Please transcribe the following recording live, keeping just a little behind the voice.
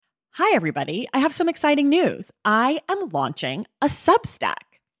Hi, everybody. I have some exciting news. I am launching a Substack.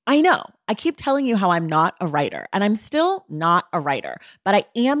 I know, I keep telling you how I'm not a writer, and I'm still not a writer, but I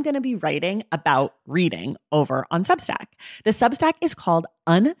am going to be writing about reading over on Substack. The Substack is called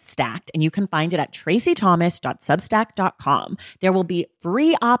Unstacked, and you can find it at traceythomas.substack.com. There will be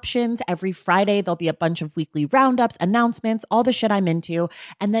free options every Friday. There'll be a bunch of weekly roundups, announcements, all the shit I'm into.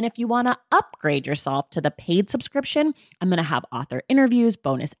 And then if you want to upgrade yourself to the paid subscription, I'm going to have author interviews,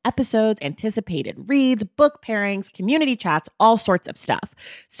 bonus episodes, anticipated reads, book pairings, community chats, all sorts of stuff.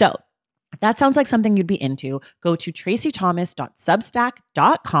 So if that sounds like something you'd be into, go to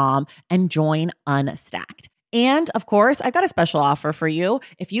traceythomas.substack.com and join Unstacked. And of course, I've got a special offer for you.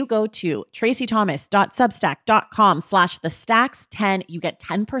 If you go to traceythomas.substack.com/thestacks10, you get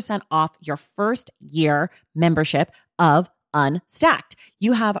 10% off your first year membership of Unstacked.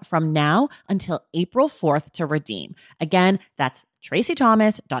 You have from now until April 4th to redeem. Again, that's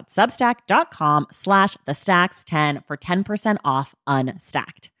traceythomas.substack.com/thestacks10 for 10% off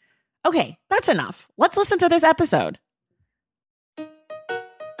Unstacked. Okay, that's enough. Let's listen to this episode.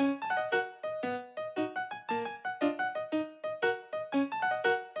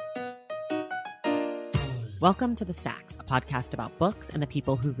 Welcome to The Stacks, a podcast about books and the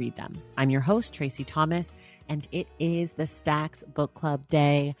people who read them. I'm your host, Tracey Thomas, and it is the Stacks Book Club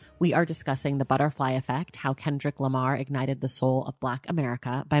Day. We are discussing The Butterfly Effect, How Kendrick Lamar Ignited the Soul of Black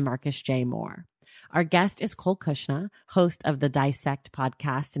America by Marcus J. Moore. Our guest is Cole Cuchna, host of the Dissect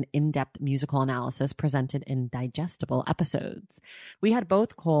podcast, an in-depth musical analysis presented in digestible episodes. We had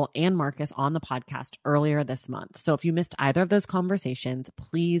both Cole and Marcus on the podcast earlier this month, so if you missed either of those conversations,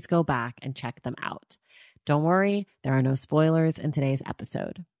 please go back and check them out. Don't worry, there are no spoilers in today's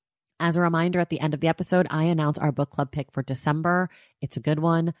episode. As a reminder, at the end of the episode, I announce our book club pick for December. It's a good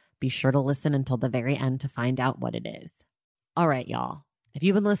one. Be sure to listen until the very end to find out what it is. All right, y'all. If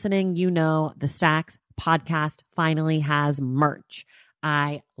you've been listening, you know the Stacks podcast finally has merch.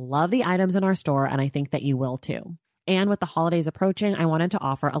 I love the items in our store, and I think that you will too. And with the holidays approaching, I wanted to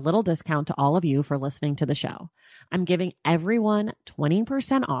offer a little discount to all of you for listening to the show. I'm giving everyone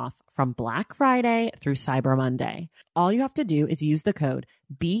 20% off from Black Friday through Cyber Monday. All you have to do is use the code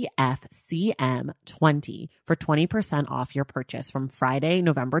BFCM20 for 20% off your purchase from Friday,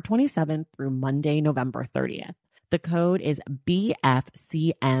 November 27th through Monday, November 30th. The code is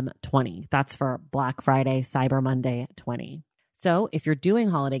BFCM20. That's for Black Friday, Cyber Monday 20. So if you're doing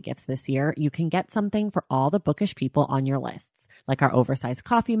holiday gifts this year, you can get something for all the bookish people on your lists, like our oversized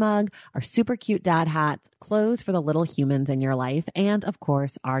coffee mug, our super cute dad hats, clothes for the little humans in your life, and of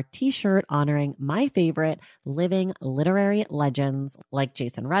course, our t-shirt honoring my favorite living literary legends like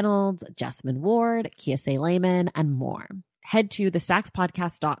Jason Reynolds, Jessamine Ward, Kiese Layman, and more. Head to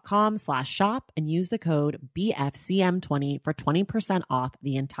thestackspodcast.com/shop and use the code BFCM20 for 20% off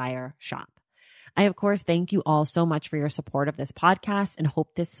the entire shop. I, of course, thank you all so much for your support of this podcast and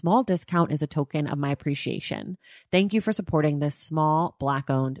hope this small discount is a token of my appreciation. Thank you for supporting this small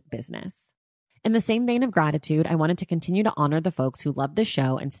Black-owned business. In the same vein of gratitude, I wanted to continue to honor the folks who love the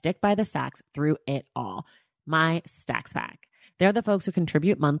show and stick by the Stacks through it all. My Stacks Pack. They're the folks who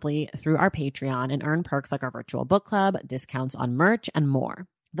contribute monthly through our Patreon and earn perks like our virtual book club, discounts on merch, and more.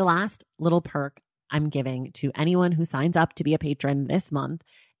 The last little perk I'm giving to anyone who signs up to be a patron this month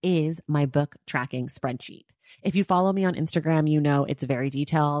is my book tracking spreadsheet. If you follow me on Instagram, you know it's very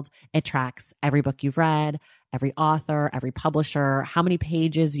detailed. It tracks every book you've read, every author, every publisher, how many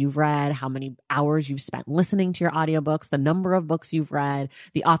pages you've read, how many hours you've spent listening to your audiobooks, the number of books you've read,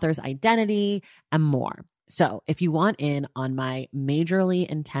 the author's identity, and more. So if you want in on my majorly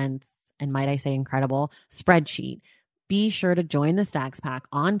intense and might I say incredible spreadsheet, be sure to join the Stacks Pack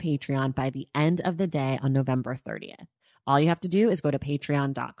on Patreon by the end of the day on November 30th. All you have to do is go to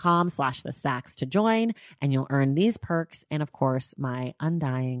patreon.com/thestacks to join, and you'll earn these perks and, of course, my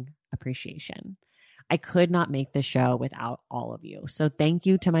undying appreciation. I could not make this show without all of you. So thank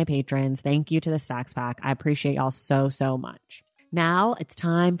you to my patrons. Thank you to the Stacks Pack. I appreciate y'all so, so much. Now it's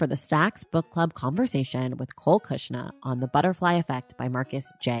time for the Stacks Book Club conversation with Cole Cuchna on The Butterfly Effect by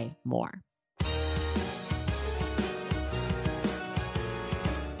Marcus J. Moore.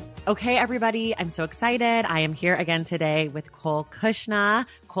 Okay, everybody, I'm so excited. I am here again today with Cole Cuchna.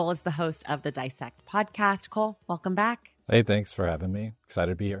 Cole is the host of the Dissect podcast. Cole, welcome back. Hey, thanks for having me.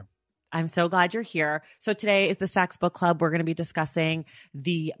 Excited to be here. I'm so glad you're here. So today is the Stacks Book Club. We're going to be discussing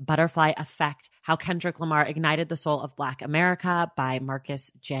The Butterfly Effect, How Kendrick Lamar Ignited the Soul of Black America by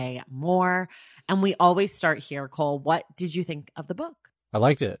Marcus J. Moore. And we always start here. Cole, what did you think of the book? I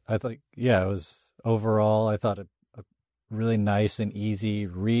liked it. I thought, it was overall, I thought a really nice and easy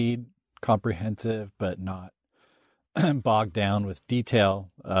read, comprehensive, but not bogged down with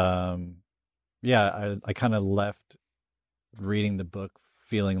detail. Yeah, I kind of left reading the book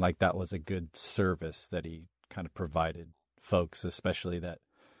feeling like that was a good service that he kind of provided folks, especially that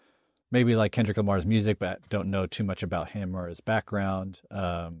maybe like Kendrick Lamar's music, but don't know too much about him or his background.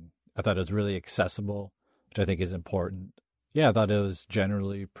 I thought it was really accessible, which I think is important. Yeah, I thought it was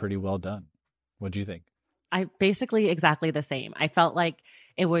generally pretty well done. What do you think? I basically exactly the same. I felt like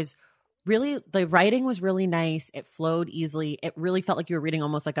it was really, the writing was really nice. It flowed easily. It really felt like you were reading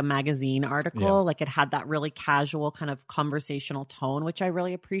almost like a magazine article. Yeah. Like it had that really casual kind of conversational tone, which I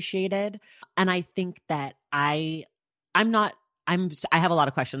really appreciated. And I think that I have a lot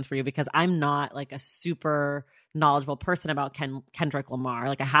of questions for you because I'm not like a super knowledgeable person about Kendrick Lamar.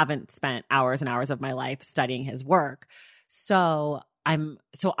 Like I haven't spent hours and hours of my life studying his work. So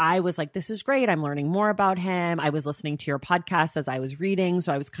I was like, this is great. I'm learning more about him. I was listening to your podcast as I was reading.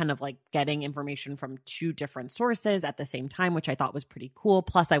 So I was kind of like getting information from two different sources at the same time, which I thought was pretty cool.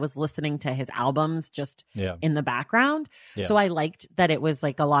 Plus I was listening to his albums just in the background. Yeah. So I liked that it was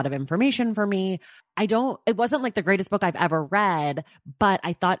like a lot of information for me. It wasn't like the greatest book I've ever read, but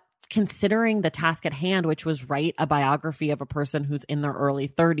I thought considering the task at hand, which was write a biography of a person who's in their early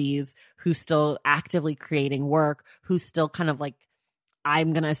 30s, who's still actively creating work, who's still kind of like,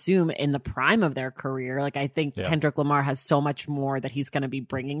 I'm going to assume in the prime of their career. Like I think Kendrick Lamar has so much more that he's going to be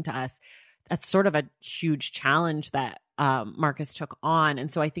bringing to us. That's sort of a huge challenge that Marcus took on. And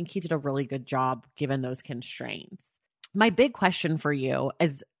so I think he did a really good job given those constraints. My big question for you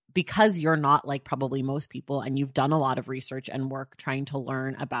is, because you're not like probably most people and you've done a lot of research and work trying to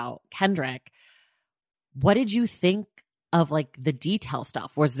learn about Kendrick, what did you think of like the detail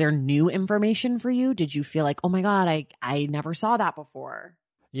stuff? Was there new information for you? Did you feel like, oh my God, I never saw that before?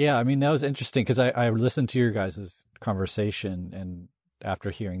 Yeah, I mean, that was interesting because I listened to your guys' conversation, and after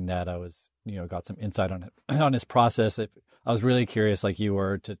hearing that, I was, got some insight on it, on his process. I was really curious, like you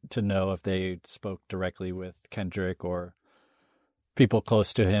were, to know if they spoke directly with Kendrick or people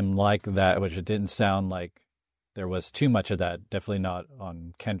close to him like that, which it didn't sound like there was too much of that. Definitely not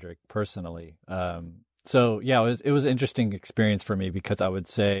on Kendrick personally. So yeah, it was an interesting experience for me because I would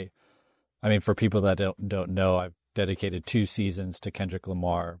say, I mean, for people that don't know, I've dedicated 2 seasons to Kendrick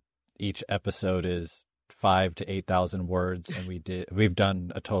Lamar. Each episode is 5,000 to 8,000 words, and we've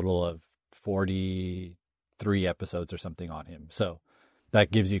done a total of 43 episodes or something on him. So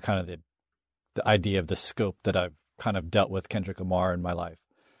that gives you kind of the idea of the scope that I've kind of dealt with Kendrick Lamar in my life.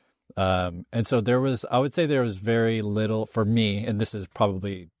 And so I would say there was very little for me, and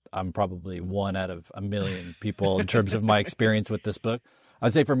I'm probably one out of a million people in terms of my experience with this book.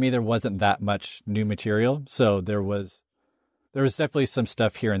 I'd say for me, there wasn't that much new material. So there was definitely some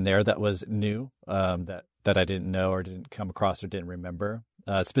stuff here and there that was new, that I didn't know or didn't come across or didn't remember.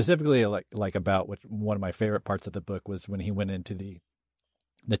 Specifically like about one of my favorite parts of the book was when he went into the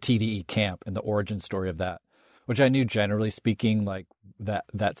TDE camp and the origin story of that, which I knew generally speaking, like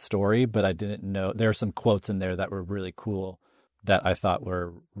that story, but I didn't know. There are some quotes in there that were really cool that I thought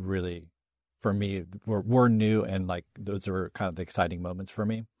were really, for me, were new, and like those were kind of the exciting moments for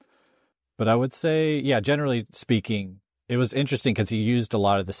me. But I would say, yeah, generally speaking, it was interesting because he used a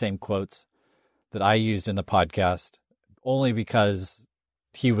lot of the same quotes that I used in the podcast, only because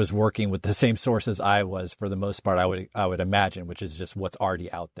he was working with the same sources I was for the most part, I would imagine, which is just what's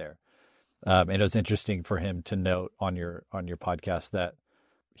already out there. And it was interesting for him to note on your podcast that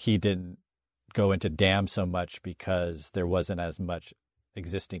he didn't go into Damn so much because there wasn't as much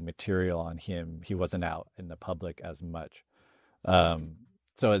existing material on him. He wasn't out in the public as much.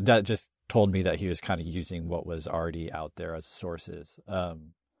 So that just told me that he was kind of using what was already out there as sources.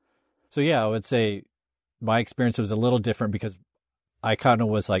 So yeah, I would say my experience was a little different because I kind of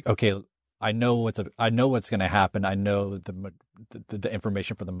was like, okay, I know what's going to happen. I know the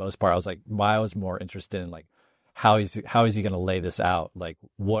information for the most part. I was more interested in like how is he going to lay this out? Like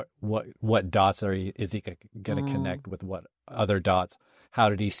what dots is he going to connect with what other dots? How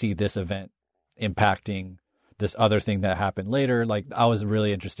did he see this event impacting this other thing that happened later? Like I was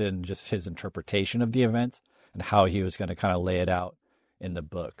really interested in just his interpretation of the events and how he was going to kind of lay it out in the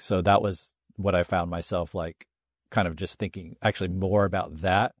book. So that was what I found myself like kind of just thinking actually more about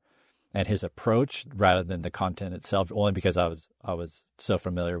that and his approach rather than the content itself, only because I was so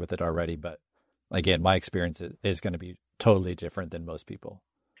familiar with it already. But again, my experience is going to be totally different than most people.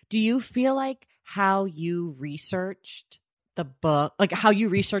 Do you feel like how you researched the book, like how you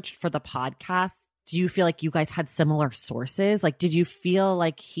researched for the podcast, do you feel like you guys had similar sources? Like, did you feel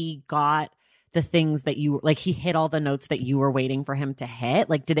like he got the things that he hit all the notes that you were waiting for him to hit?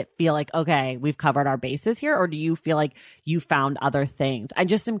 Like, did it feel like, okay, we've covered our bases here? Or do you feel like you found other things? I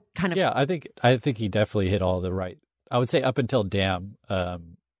just am kind of... Yeah, I think he definitely hit all the right I would say up until Damn, I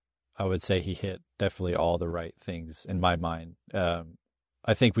would say he hit definitely all the right things in my mind.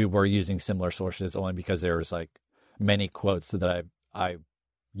 I think we were using similar sources only because there was like many quotes that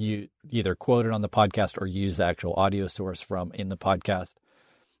you either quoted on the podcast or used the actual audio source from in the podcast.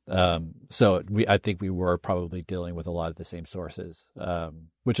 So I think we were probably dealing with a lot of the same sources,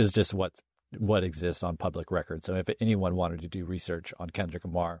 which is just what exists on public record. So if anyone wanted to do research on Kendrick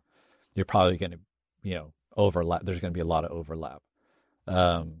Lamar, you're probably going to, overlap. There's going to be a lot of overlap.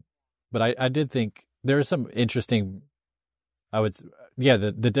 But I did think there's some interesting,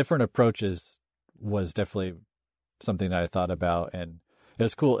 the different approaches was definitely something that I thought about. And it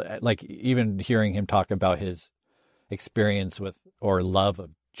was cool. Like even hearing him talk about his experience with or love of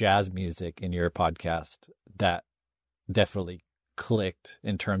jazz music in your podcast, that definitely clicked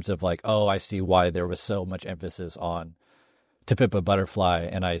in terms of like, oh, I see why there was so much emphasis on To Pimp a Butterfly,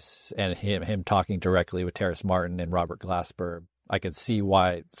 and him talking directly with Terrace Martin and Robert Glasper. I could see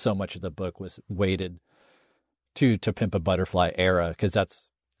why so much of the book was weighted to Pimp a Butterfly era, because that's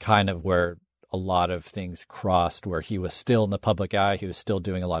kind of where a lot of things crossed, where he was still in the public eye, he was still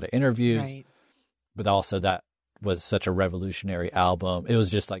doing a lot of interviews, right. But also that was such a revolutionary album. It was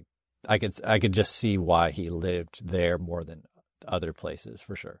just like I could just see why he lived there more than other places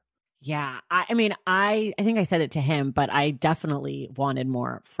for sure. Yeah. I mean, I think I said it to him, but I definitely wanted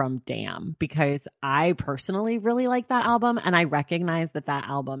more from Damn because I personally really like that album. And I recognize that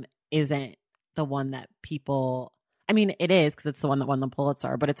album isn't the one that people, I mean, it is because it's the one that won the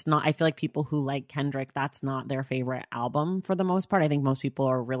Pulitzer, but it's not. I feel like people who like Kendrick, that's not their favorite album for the most part. I think most people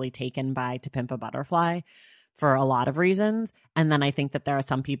are really taken by To Pimp a Butterfly for a lot of reasons. And then I think that there are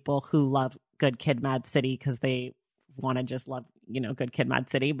some people who love Good Kid, Mad City because they want to just love, Good Kid, Mad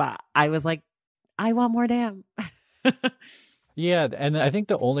City. But I was like, I want more Damn. Yeah. And I think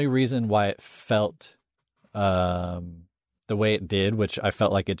the only reason why it felt the way it did, which I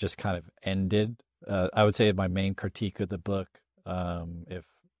felt like it just kind of ended, I would say my main critique of the book, if,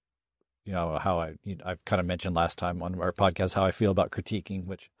 how I've kind of mentioned last time on our podcast, how I feel about critiquing,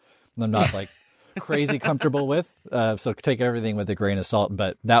 which I'm not like crazy comfortable with. So take everything with a grain of salt.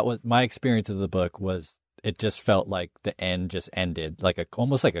 But that was my experience of the book was, it just felt like the end just ended, like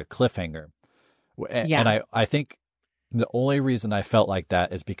almost like a cliffhanger. Yeah. And I think the only reason I felt like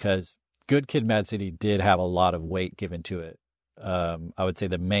that is because Good Kid, Mad City did have a lot of weight given to it. I would say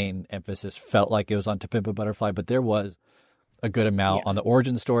the main emphasis felt like it was on To Pimp a Butterfly, but there was a good amount on the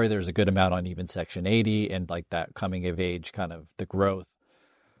origin story. There's a good amount on even Section 80 and like that coming of age, kind of the growth.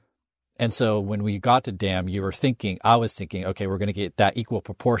 And so when we got to Damn, I was thinking, okay, we're going to get that equal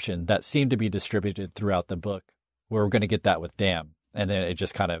proportion that seemed to be distributed throughout the book. We're going to get that with Damn. And then it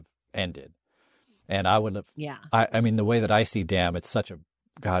just kind of ended. And I would have, I mean, the way that I see Damn, it's such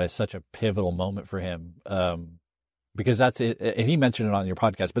a pivotal moment for him. Because that's it. And he mentioned it on your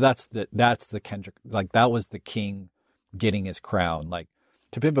podcast, but that's the Kendrick, like that was the king getting his crown. Like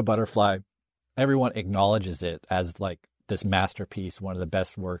To Pimp a Butterfly, everyone acknowledges it as like this masterpiece, one of the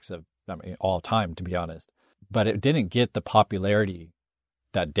best works of all time, to be honest. But it didn't get the popularity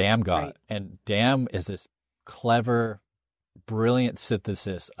that Damn got. Right. And Damn is this clever, brilliant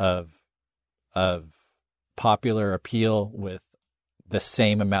synthesis of popular appeal with the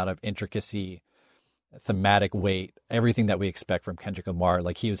same amount of intricacy, thematic weight, everything that we expect from Kendrick Lamar.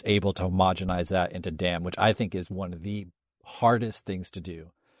 Like he was able to homogenize that into Damn, which I think is one of the hardest things to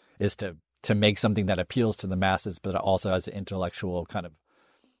do, is to make something that appeals to the masses, but also has an intellectual kind of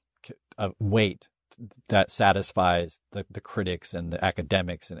weight that satisfies the critics and the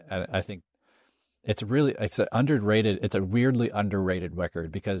academics. And I think it's a weirdly underrated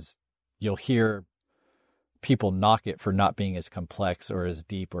record, because you'll hear people knock it for not being as complex or as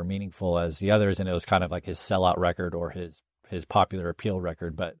deep or meaningful as the others. And it was kind of like his sellout record or his popular appeal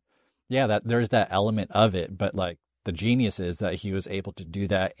record. But yeah, that there's that element of it. But like the genius is that he was able to do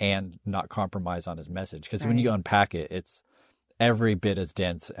that and not compromise on his message. Because when you unpack it, it's every bit as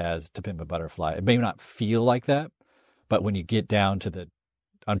dense as To Pimp a Butterfly. It may not feel like that, but when you get down to the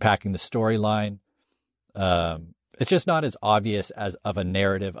unpacking the storyline, it's just not as obvious as of a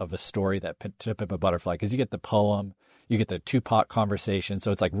narrative of a story that To Pimp a Butterfly, because you get the poem, you get the Tupac conversation,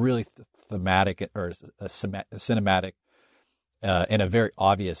 so it's like really thematic or cinematic in a very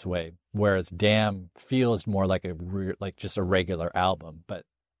obvious way. Whereas Damn feels more like just a regular album. But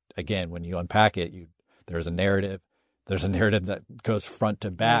again, when you unpack it, there's a narrative. There's a narrative that goes front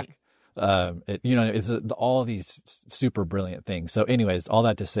to back. Right. It's all these super brilliant things. So, anyways, all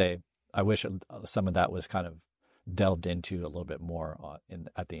that to say, I wish some of that was kind of delved into a little bit more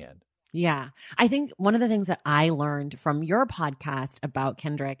at the end. Yeah. I think one of the things that I learned from your podcast about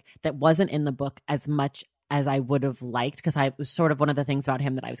Kendrick that wasn't in the book as much as I would have liked, because I was sort of one of the things about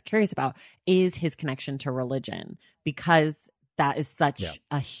him that I was curious about is his connection to religion, because that is such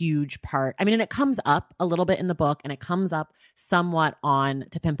a huge part. I mean, and it comes up a little bit in the book, and it comes up somewhat on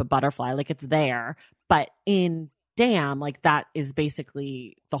To Pimp a Butterfly. Like, it's there, but in Damn, like, that is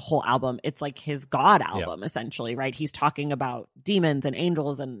basically the whole album. It's like his God album, essentially, right? He's talking about demons and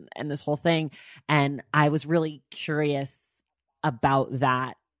angels and this whole thing. And I was really curious about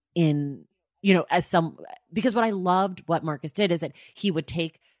that in, you know, because what I loved what Marcus did is that he would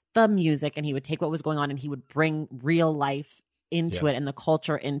take the music and he would take what was going on and he would bring real life into it and the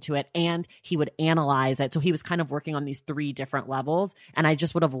culture into it, and he would analyze it. So he was kind of working on these 3 different levels. And I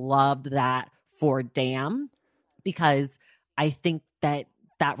just would have loved that for Damn, because I think that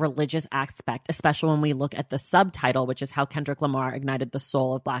religious aspect, especially when we look at the subtitle, which is How Kendrick Lamar Ignited the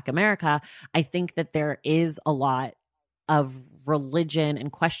Soul of Black America, I think that there is a lot of religion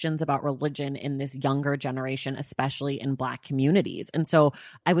and questions about religion in this younger generation, especially in Black communities. And so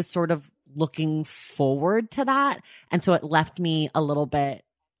I was sort of looking forward to that. And so it left me a little bit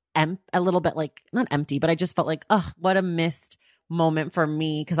like, not empty, but I just felt like, oh, what a missed moment for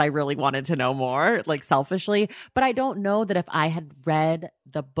me, because I really wanted to know more, like, selfishly. But I don't know that if I had read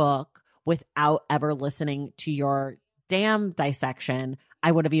the book without ever listening to your Damn dissection,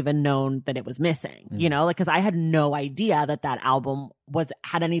 I would have even known that it was missing, you know, like, because I had no idea that album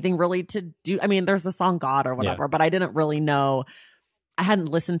had anything really to do. I mean, there's the song God or whatever, but I didn't really know. I hadn't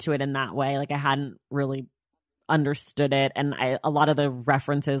listened to it in that way. Like, I hadn't really understood it. And a lot of the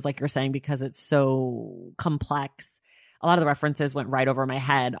references, like you're saying, because it's so complex, a lot of the references went right over my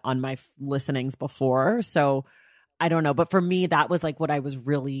head on my listenings before. So I don't know. But for me, that was like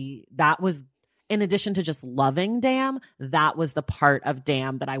that was, in addition to just loving Damn, that was the part of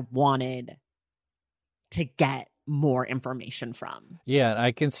Damn that I wanted to get more information from. Yeah,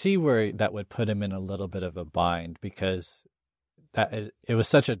 I can see where that would put him in a little bit of a bind, because it was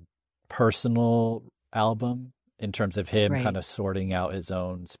such a personal album in terms of him kind of sorting out his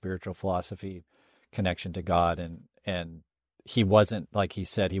own spiritual philosophy, connection to God, and he wasn't, like he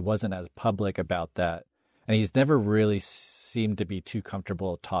said, he wasn't as public about that, and he's never really seemed to be too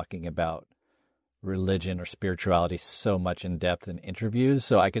comfortable talking about religion or spirituality so much in depth in interviews.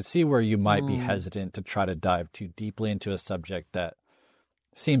 So I could see where you might be hesitant to try to dive too deeply into a subject that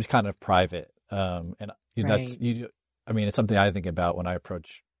seems kind of private. And that's, I mean, it's something I think about when I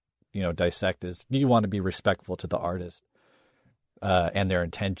approach, you know, dissect, is you want to be respectful to the artist and their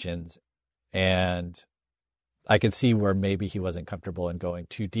intentions. And I could see where maybe he wasn't comfortable in going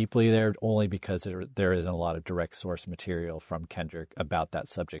too deeply there, only because there isn't a lot of direct source material from Kendrick about that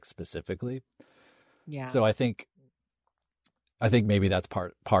subject specifically. Yeah. So I think maybe that's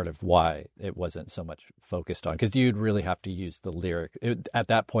part of why it wasn't so much focused on, because you'd really have to use the lyric. At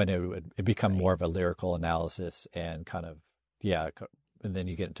that point, it would become more of a lyrical analysis and kind of, and then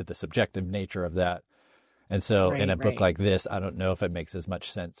you get into the subjective nature of that. And so in a book like this, I don't know if it makes as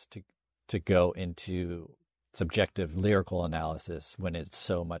much sense to go into subjective lyrical analysis when it's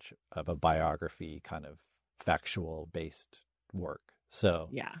so much of a biography, kind of factual based work. So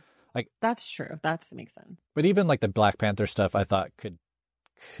yeah. Like, that's true. That makes sense. But even like the Black Panther stuff, I thought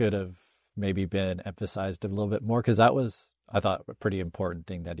could have maybe been emphasized a little bit more, because that was, I thought, a pretty important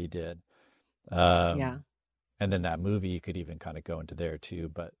thing that he did. And then that movie, you could even kind of go into there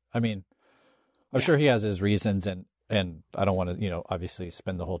too. But I mean, I'm sure he has his reasons, and I don't want to, you know, obviously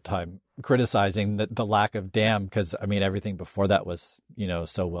spend the whole time criticizing the lack of Damn, because I mean, everything before that was, you know,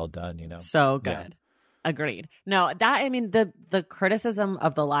 so well done, you know. So good. Yeah. Agreed. No, I mean, the criticism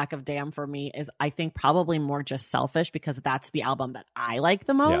of the lack of Damn for me is, I think, probably more just selfish, because that's the album that I like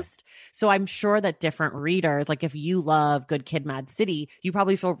the most. Yeah. So I'm sure that different readers, like if you love Good Kid, Mad City, you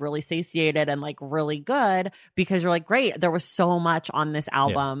probably feel really satiated and like really good, because you're like, great, there was so much on this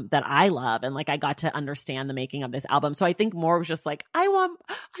album that I love, and like I got to understand the making of this album. So I think more was just like, I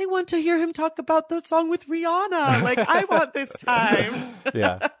want to hear him talk about the song with Rihanna. Like, I want this time.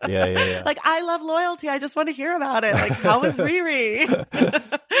 Yeah. Like, I love Loyalty. I just want to hear about it. Like, how was Riri?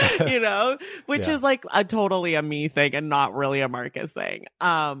 You know, which is like totally a me thing and not really a Marcus thing.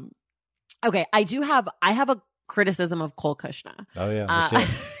 Okay, I have a criticism of Cole Cuchna. Oh yeah.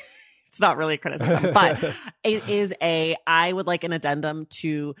 It's not really a criticism, but it is I would like an addendum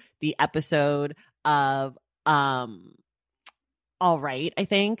to the episode of All Right, I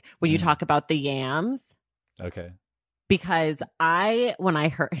think, when you talk about the yams. Okay. Because when I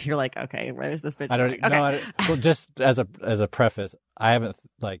heard, you're like, okay, where's this bitch? I don't okay. know. Well, just as a preface, I haven't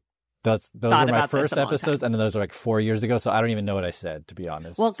like those are my about this first in a long episodes, time. and then those are like 4 years ago, so I don't even know what I said, to be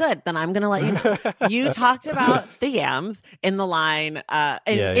honest. Well, good. Then I'm going to let you know. You talked about the yams in the line.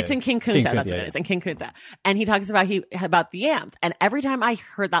 It's in King Kunta. That's what it is, in King Kunta. And he talks about the yams. And every time I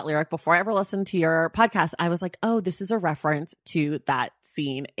heard that lyric before I ever listened to your podcast, I was like, oh, this is a reference to that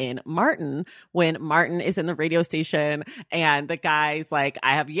scene in Martin, when Martin is in the radio station and the guy's like,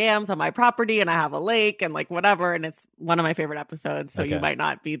 I have yams on my property and I have a lake and like whatever. And it's one of my favorite episodes. So you might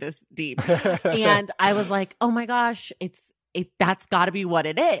not be this deep. And I was like, oh my gosh, that's got to be what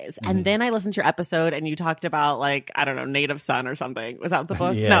it is. Mm-hmm. And then I listened to your episode and you talked about like, I don't know, Native Son or something. Was that the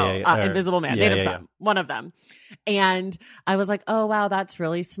book? Invisible Man, Native Son, one of them. And I was like, oh wow, that's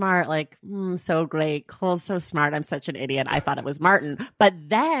really smart. Like, so great. Cool. So smart. I'm such an idiot. I thought it was Martin. But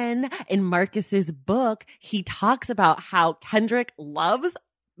then in Marcus's book, he talks about how Kendrick loves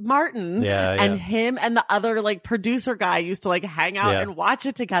Martin and him and the other like producer guy used to like hang out and watch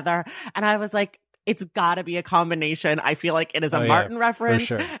it together. And I was like, it's gotta be a combination. I feel like it is a Martin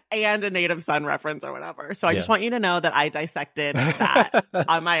reference and a Native Son reference or whatever. So I just want you to know that I dissected that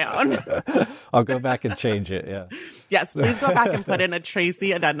on my own. I'll go back and change it. Yeah. Yes. Please go back and put in a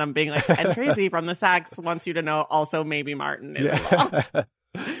Tracy addendum being like, and Tracy from the sax wants you to know also maybe Martin as well.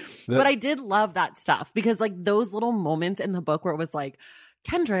 But I did love that stuff because like those little moments in the book where it was like,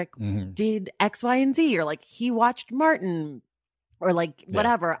 Kendrick did X, Y, and Z, or like he watched Martin, or like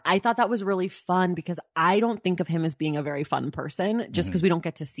whatever. I thought that was really fun because I don't think of him as being a very fun person just because we don't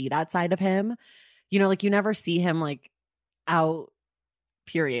get to see that side of him. You know, like you never see him like out,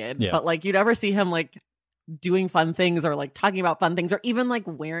 period. Yeah. But like you never see him like doing fun things or like talking about fun things or even like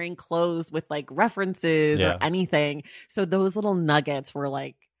wearing clothes with like references or anything. So those little nuggets were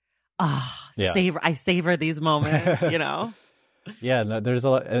like, I savor these moments, you know? Yeah, no, there's a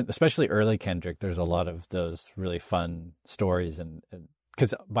lot, especially early Kendrick. There's a lot of those really fun stories, and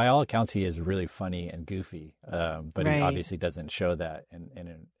because by all accounts he is really funny and goofy, but he obviously doesn't show that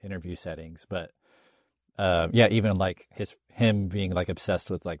in interview settings. But even like him being like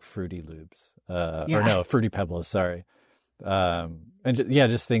obsessed with like Fruity Loops, or no, Fruity Pebbles, sorry,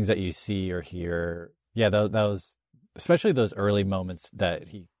 just things that you see or hear. Yeah, that was especially those early moments that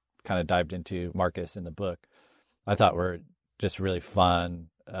he kind of dived into Marcus in the book. I thought were just really fun.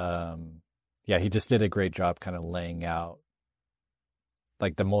 He just did a great job kind of laying out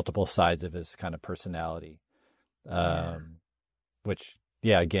like the multiple sides of his kind of personality. Which,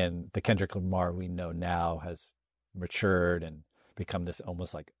 again, the Kendrick Lamar we know now has matured and become this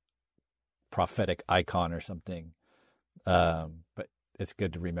almost like prophetic icon or something. But it's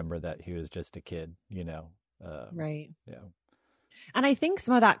good to remember that he was just a kid, you know? Right. Yeah. And I think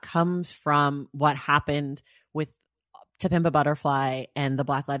some of that comes from what happened with To Pimp a Butterfly and the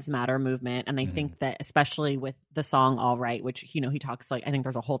Black Lives Matter movement. And I think that especially with the song All Right, which, you know, he talks like, I think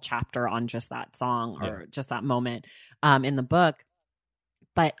there's a whole chapter on just that song or just that moment in the book.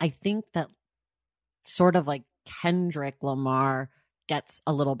 But I think that sort of like Kendrick Lamar gets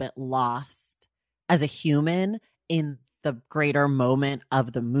a little bit lost as a human in the greater moment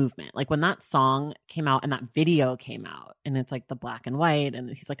of the movement. Like when that song came out and that video came out and it's like the black and white and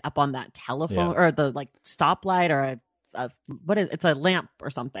he's like up on that telephone or the like stoplight or it's a lamp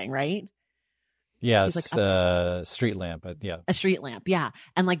or something, right? Yeah, he's it's a street lamp, but a street lamp,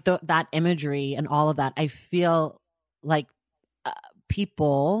 and like that imagery and all of that, I feel like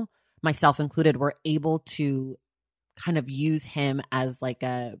people, myself included, were able to kind of use him as like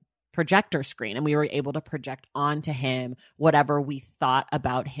a projector screen, and we were able to project onto him whatever we thought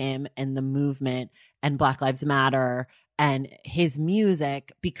about him and the movement and Black Lives Matter and his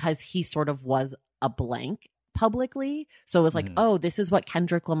music, because he sort of was a blank publicly. So it was like, oh, this is what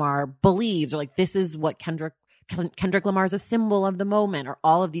Kendrick Lamar believes, or like this is what Kendrick Lamar is a symbol of the moment, or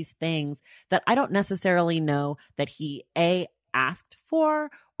all of these things that I don't necessarily know that he A, asked for,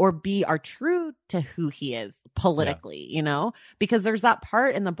 or B, are true to who he is politically, you know? Because there's that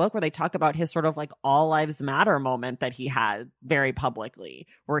part in the book where they talk about his sort of like all lives matter moment that he had very publicly,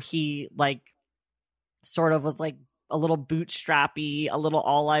 where he like sort of was like a little bootstrappy, a little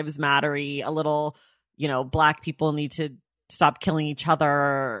all lives mattery, a little, you know, black people need to stop killing each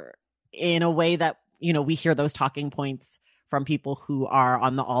other, in a way that, you know, we hear those talking points from people who are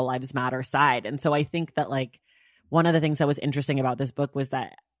on the all lives matter side. And so I think that like one of the things that was interesting about this book was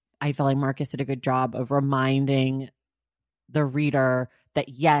that I felt like Marcus did a good job of reminding the reader that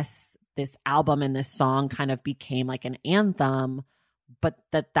yes, this album and this song kind of became like an anthem, but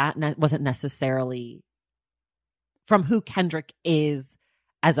that wasn't necessarily from who Kendrick is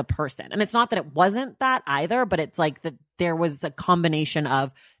as a person. And it's not that it wasn't that either, but it's like that there was a combination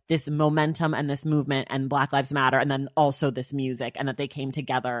of this momentum and this movement and Black Lives Matter, and then also this music, and that they came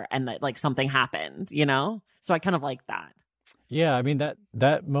together and that like something happened, you know? So I kind of like that. Yeah, I mean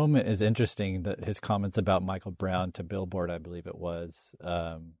that moment is interesting. That his comments about Michael Brown to Billboard, I believe it was,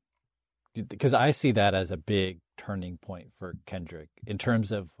 because I see that as a big turning point for Kendrick in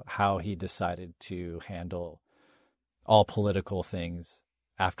terms of how he decided to handle all political things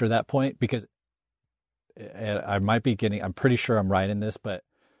after that point. Because I might be getting, I'm pretty sure I'm right in this, but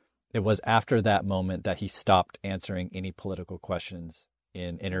it was after that moment that he stopped answering any political questions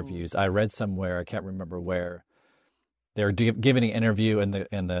in interviews. I read somewhere, I can't remember where, they were giving an interview, and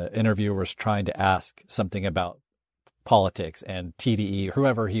the interviewer was trying to ask something about politics, and TDE,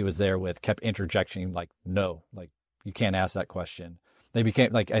 whoever he was there with, kept interjecting like, no, like you can't ask that question. They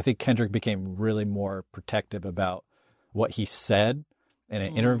became like, I think Kendrick became really more protective about what he said in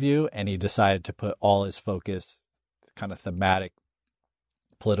an interview, and he decided to put all his focus, kind of thematic,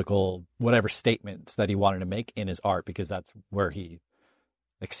 political, whatever statements that he wanted to make in his art, because that's where he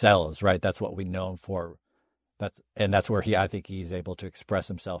excels, right? That's what we know him for. That's where I think he's able to express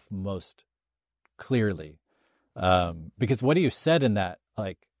himself most clearly. Because what you said in that,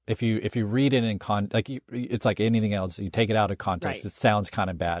 like, if you read it in it's like anything else, you take it out of context, right, it sounds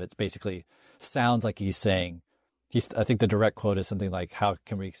kind of bad. It's basically sounds like he's saying, I think the direct quote is something like, how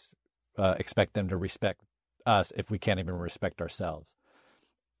can we expect them to respect us if we can't even respect ourselves?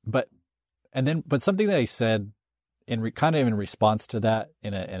 But something that he said kind of in response to that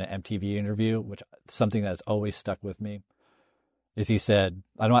in an MTV interview, which something that's always stuck with me, is he said,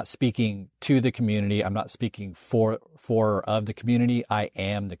 I'm not speaking to the community. I'm not speaking for or of the community. I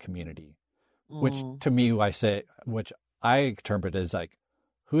am the community. Which to me, which I interpret as like,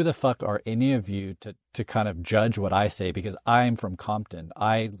 who the fuck are any of you to kind of judge what I say? Because I'm from Compton.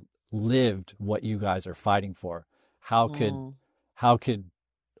 I lived what you guys are fighting for. How could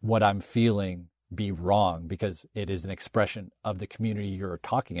what I'm feeling be wrong? Because it is an expression of the community you're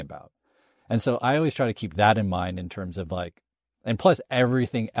talking about. And so I always try to keep that in mind in terms of like, and plus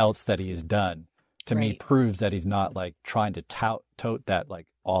everything else that he's done to me proves that he's not like trying to tote that like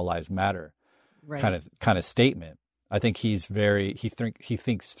all lives matter kind of statement. I think he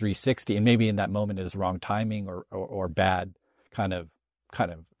thinks 360, and maybe in that moment it is wrong timing or bad kind of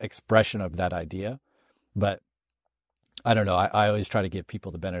expression of that idea. But I don't know. I always try to give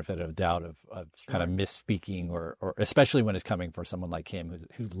people the benefit of the doubt of kind of misspeaking or especially when it's coming from someone like him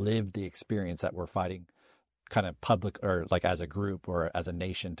who lived the experience that we're fighting kind of public or like as a group or as a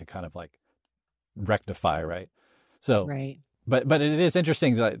nation to kind of like rectify. Right. So, but it is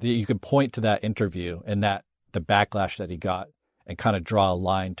interesting that you can point to that interview and that the backlash that he got and kind of draw a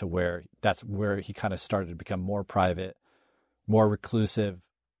line to where that's where he kind of started to become more private, more reclusive.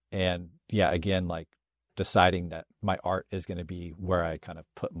 And again, like, deciding that my art is going to be where I kind of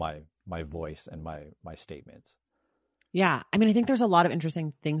put my voice and my statements. Yeah. I mean, I think there's a lot of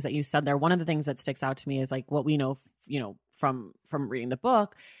interesting things that you said there. One of the things that sticks out to me is like what we know, from reading the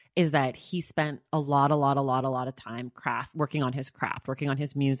book is that he spent a lot of time working on his craft, working on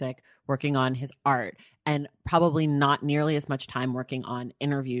his music, working on his art, and probably not nearly as much time working on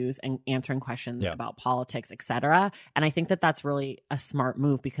interviews and answering questions about politics, et cetera. And I think that that's really a smart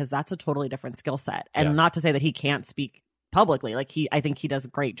move because that's a totally different skill set. And not to say that he can't speak publicly, like I think he does a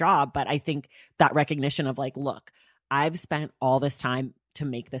great job, but I think that recognition of like, look, I've spent all this time to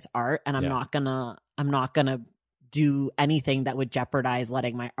make this art, and I'm not gonna do anything that would jeopardize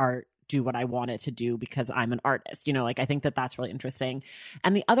letting my art do what I want it to do because I'm an artist. Like, I think that that's really interesting.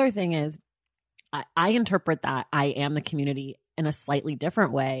 And the other thing is, I interpret that I am the community in a slightly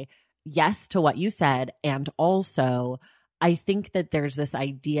different way. Yes, to what you said. And also, I think that there's this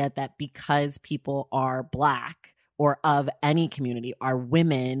idea that because people are Black or of any community, are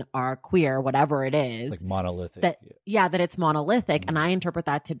women, are queer, whatever it is, like monolithic. That it's monolithic. And I interpret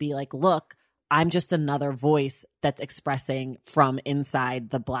that to be like, look, I'm just another voice that's expressing from inside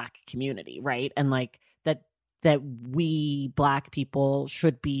the Black community, right? And like that we Black people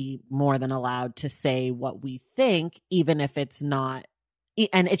should be more than allowed to say what we think, even if it's not,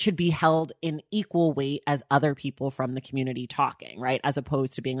 and it should be held in equal weight as other people from the community talking, right? As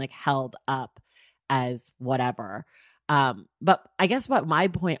opposed to being like held up as whatever. But I guess what my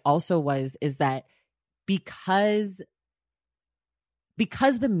point also is that because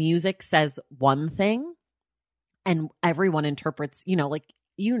the music says one thing and everyone interprets,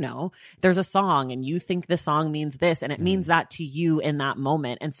 there's a song and you think the song means this and it means that to you in that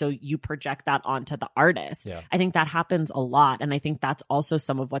moment. And so you project that onto the artist. Yeah. I think that happens a lot. And I think that's also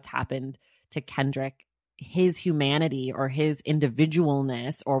some of what's happened to Kendrick. His humanity or his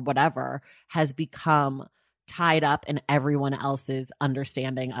individualness or whatever has become tied up in everyone else's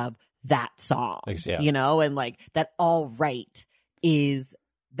understanding of that song, Yeah. you know, and like that all right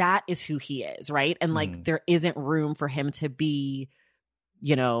that is who he is, right? And like there isn't room for him to be,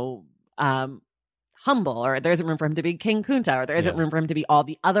 you know, humble, or there isn't room for him to be King Kunta, or there isn't room for him to be all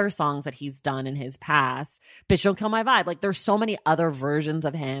the other songs that he's done in his past. Bitch Don't Kill My Vibe. Like there's so many other versions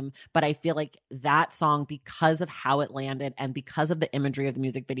of him, but I feel like that song, because of how it landed and because of the imagery of the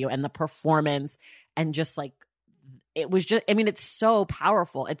music video and the performance, and just like it was just, I mean, it's so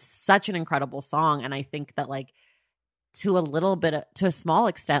powerful. It's such an incredible song. And I think that like to a small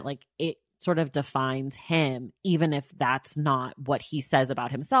extent, like it sort of defines him, even if that's not what he says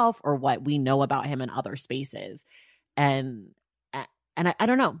about himself or what we know about him in other spaces. And I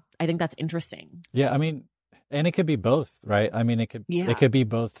don't know. I think that's interesting. Yeah, I mean, and it could be both, right? I mean, it could be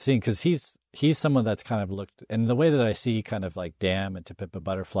both seen, because he's someone that's kind of looked, and the way that I see kind of like Damn and To Pimp a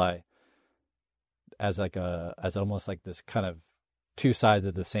Butterfly as almost like this kind of two sides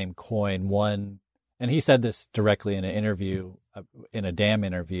of the same coin. One, and he said this directly in an interview, in a Damn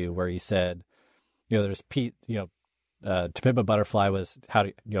interview, where he said, you know, there's Pete, you know, To Pimp a Butterfly was how to,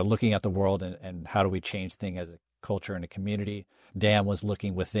 you know, looking at the world and how do we change things as a culture and a community. Damn was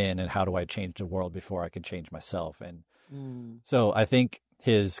looking within and how do I change the world before I could change myself. And so I think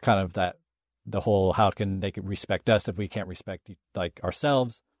his kind of that, the whole, how can they respect us if we can't respect like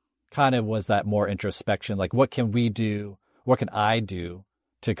ourselves, kind of was that more introspection. Like, what can we do? What can I do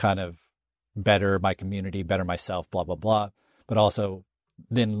to kind of better my community, better myself, blah, blah, blah. But also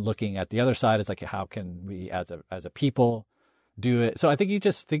then looking at the other side is like, how can we as a people do it? So I think he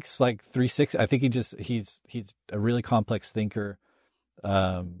just thinks like 360. I think he's a really complex thinker.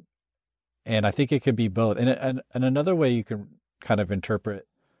 And I think it could be both. And another way you can kind of interpret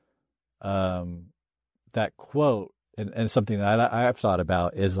that quote and something that I've thought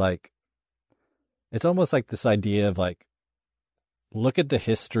about is like, it's almost like this idea of like, look at the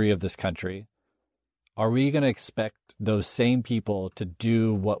history of this country. Are we going to expect those same people to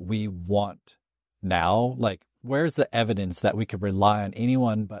do what we want now? Like, where's the evidence that we could rely on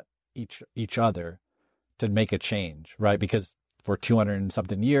anyone but each other to make a change, right? Because for 200 and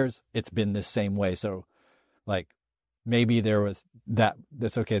something years, it's been this same way. So, like, maybe there was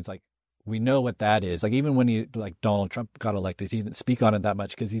that's okay. It's like, we know what that is. Like, even when Donald Trump got elected, he didn't speak on it that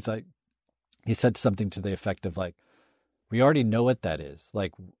much because he said something to the effect of like, we already know what that is.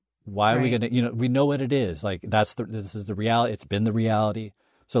 Like, why are we going to, we know what it is. Like, this is the reality. It's been the reality.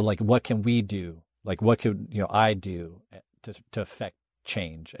 So like, what can we do? Like, what could, I do to affect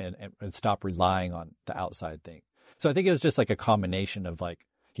change and stop relying on the outside thing? So I think it was just like a combination of like,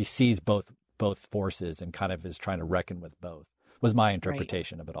 he sees both forces and kind of is trying to reckon with both, was my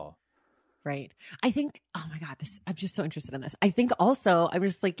interpretation of it all. Right. I think, oh my God, I'm just so interested in this. I think also, I'm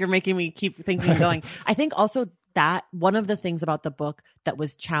just like, you're making me keep thinking and going. I think also that one of the things about the book that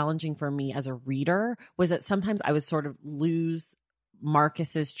was challenging for me as a reader was that sometimes I would sort of lose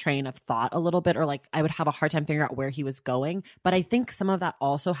Marcus's train of thought a little bit, or like I would have a hard time figuring out where he was going. But I think some of that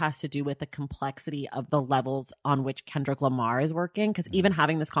also has to do with the complexity of the levels on which Kendrick Lamar is working. Because even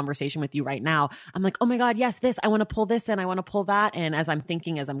having this conversation with you right now, I'm like, oh my God, yes, I want to pull this in, I want to pull that in as I'm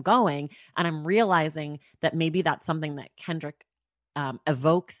thinking, as I'm going. And I'm realizing that maybe that's something that Kendrick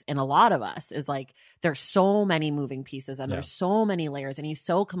evokes in a lot of us, is like, there's so many moving pieces and there's so many layers, and he's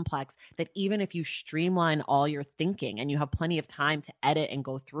so complex that even if you streamline all your thinking and you have plenty of time to edit and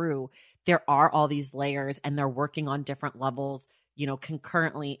go through, there are all these layers and they're working on different levels,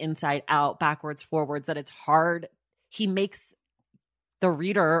 concurrently, inside out, backwards, forwards, that it's hard. He makes the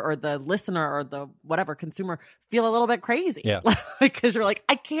reader or the listener or the whatever consumer feel a little bit crazy. Yeah. Because you're like,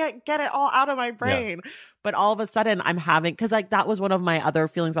 I can't get it all out of my brain. Yeah. But all of a sudden I'm having, because like that was one of my other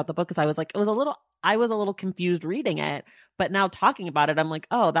feelings about the book, because I was like, I was a little confused reading it, but now talking about it, I'm like,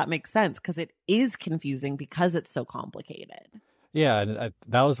 oh, that makes sense, because it is confusing because it's so complicated. Yeah. And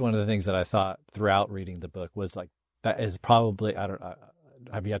that was one of the things that I thought throughout reading the book was like, that is probably,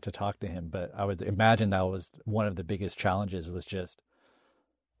 I've yet to talk to him, but I would imagine that was one of the biggest challenges, was just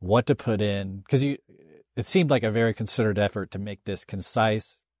what to put in, because it seemed like a very considered effort to make this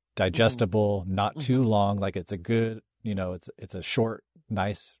concise, digestible, not too long. Like, it's a good, it's a short,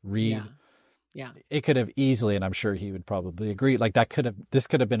 nice read. Yeah. It could have easily, and I'm sure he would probably agree, like this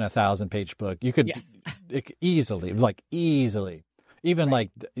could have been a 1,000-page book. You could easily, even like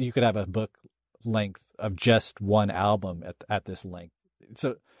you could have a book length of just one album at this length.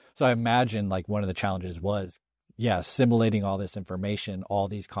 So I imagine like one of the challenges was, assimilating all this information, all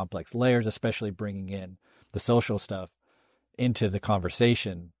these complex layers, especially bringing in the social stuff into the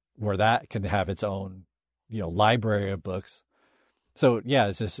conversation, where that can have its own, library of books. So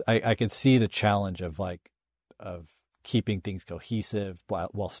it's just, I could see the challenge of like, of keeping things cohesive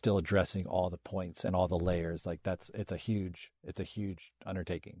while still addressing all the points and all the layers. Like it's a huge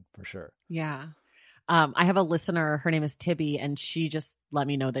undertaking for sure. Yeah. I have a listener, her name is Tibby, and she just let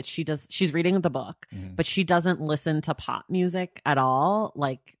me know that she's reading the book, but she doesn't listen to pop music at all,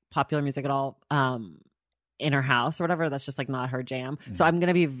 like popular music at all, in her house or whatever. That's just like not her jam. So I'm going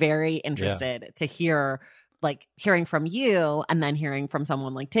to be very interested to hearing from you and then hearing from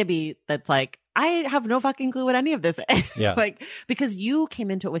someone like Tibby that's like, I have no fucking clue what any of this is. Yeah. Like, because you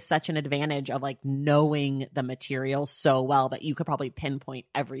came into it with such an advantage of like knowing the material so well that you could probably pinpoint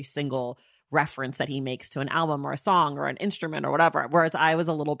every single reference that he makes to an album or a song or an instrument or whatever. Whereas I was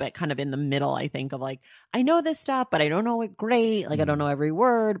a little bit kind of in the middle, I think, of like, I know this stuff, but I don't know it great. Like, I don't know every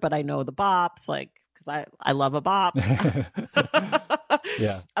word, but I know the bops, like, because I love a bop.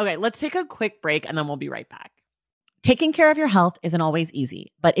 Yeah. Okay, let's take a quick break and then we'll be right back. Taking care of your health isn't always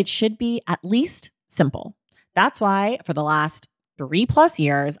easy, but it should be at least simple. That's why for the last 3+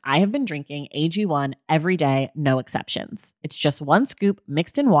 years, I have been drinking AG1 every day, no exceptions. It's just 1 scoop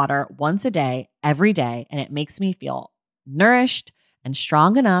mixed in water once a day, every day, and it makes me feel nourished and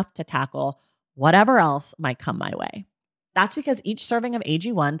strong enough to tackle whatever else might come my way. That's because each serving of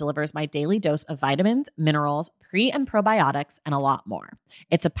AG1 delivers my daily dose of vitamins, minerals, pre- and probiotics, and a lot more.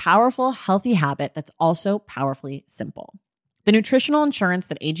 It's a powerful, healthy habit that's also powerfully simple. The nutritional insurance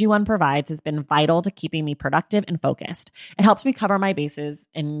that AG1 provides has been vital to keeping me productive and focused. It helps me cover my bases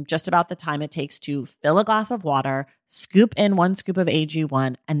in just about the time it takes to fill a glass of water, scoop in 1 scoop of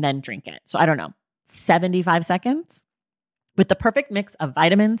AG1, and then drink it. So I don't know, 75 seconds? With the perfect mix of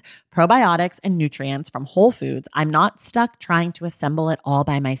vitamins, probiotics, and nutrients from Whole Foods, I'm not stuck trying to assemble it all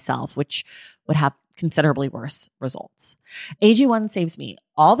by myself, which would have considerably worse results. AG1 saves me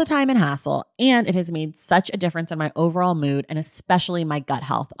all the time and hassle, and it has made such a difference in my overall mood and especially my gut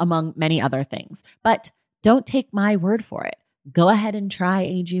health, among many other things. But don't take my word for it. Go ahead and try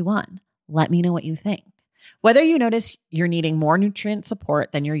AG1. Let me know what you think. Whether you notice you're needing more nutrient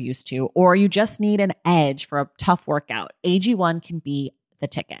support than you're used to, or you just need an edge for a tough workout, AG1 can be the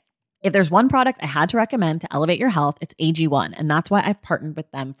ticket. If there's one product I had to recommend to elevate your health, it's AG1, and that's why I've partnered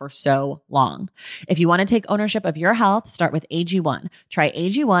with them for so long. If you want to take ownership of your health, start with AG1. Try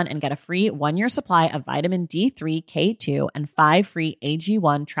AG1 and get a free 1-year supply of vitamin D3, K2, and 5 free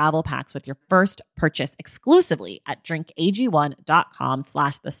AG1 travel packs with your first purchase exclusively at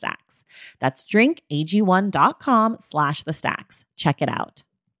drinkag1.com/thestacks. That's drinkag1.com/thestacks. Check it out.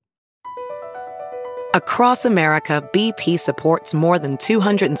 Across America, BP supports more than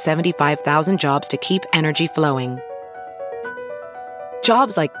 275,000 jobs to keep energy flowing.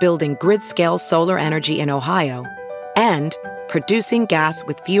 Jobs like building grid-scale solar energy in Ohio and producing gas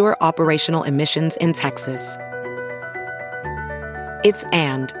with fewer operational emissions in Texas. It's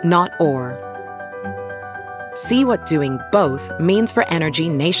and, not or. See what doing both means for energy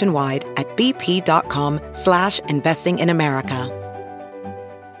nationwide at bp.com/investing in America.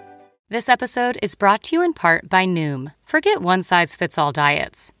 This episode is brought to you in part by Noom. Forget one-size-fits-all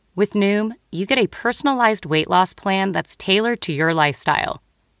diets. With Noom, you get a personalized weight loss plan that's tailored to your lifestyle.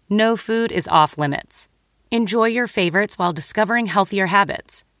 No food is off limits. Enjoy your favorites while discovering healthier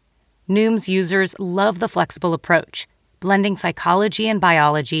habits. Noom's users love the flexible approach, blending psychology and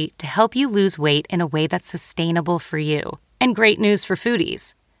biology to help you lose weight in a way that's sustainable for you. And great news for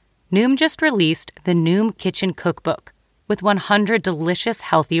foodies. Noom just released the Noom Kitchen Cookbook, with 100 delicious,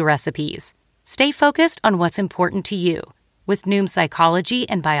 healthy recipes. Stay focused on what's important to you with Noom's psychology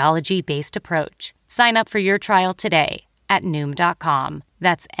and biology-based approach. Sign up for your trial today at Noom.com.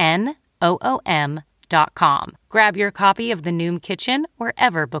 That's NOOM.com. Grab your copy of the Noom Kitchen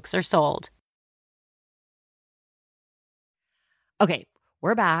wherever books are sold. Okay,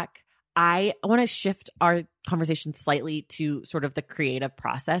 we're back. I want to shift our conversation slightly to sort of the creative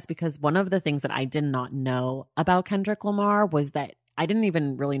process, because one of the things that I did not know about Kendrick Lamar was that I didn't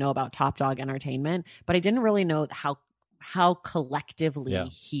even really know about Top Dog Entertainment, but I didn't really know how collectively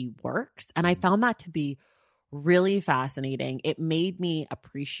he works. And I found that to be really fascinating. It made me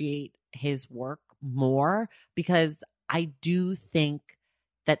appreciate his work more, because I do think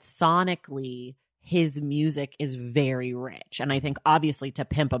that sonically his music is very rich. And I think obviously To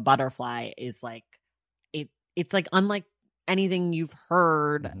Pimp a Butterfly is like, it's like unlike anything you've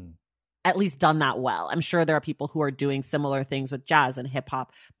heard, at least done that well. I'm sure there are people who are doing similar things with jazz and hip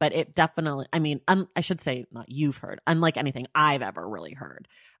hop, but it definitely, I mean, I should say not you've heard, unlike anything I've ever really heard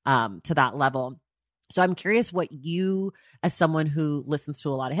to that level. So I'm curious what you, as someone who listens to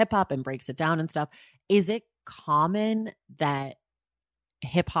a lot of hip hop and breaks it down and stuff, is it common that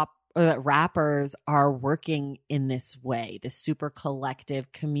hip hop or that rappers are working in this way, this super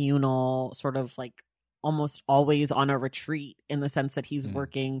collective, communal sort of like almost always on a retreat, in the sense that he's Mm.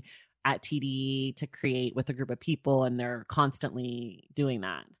 working at TDE to create with a group of people, and they're constantly doing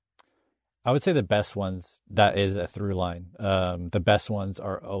that. I would say the best ones, that is a through line. The best ones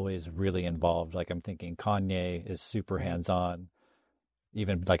are always really involved. Like I'm thinking Kanye is super hands-on.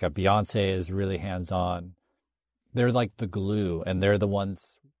 Even like a Beyonce is really hands-on. They're like the glue, and they're the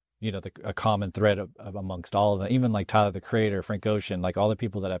ones, a common thread of amongst all of them. Even like Tyler, the Creator, Frank Ocean, like all the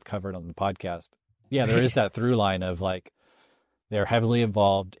people that I've covered on the podcast. Yeah, there is that through line of like, they're heavily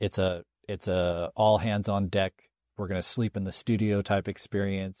involved. It's a all hands on deck. We're going to sleep in the studio type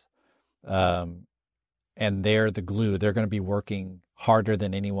experience. And they're the glue. They're going to be working harder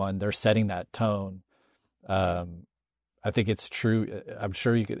than anyone. They're setting that tone. I think it's true. I'm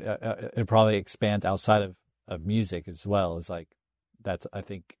sure you could, it probably expands outside of music as well. It's like, I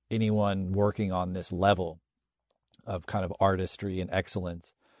think anyone working on this level of kind of artistry and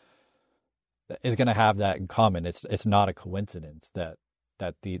excellence is going to have that in common. It's not a coincidence that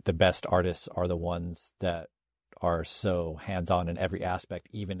the best artists are the ones that are so hands-on in every aspect,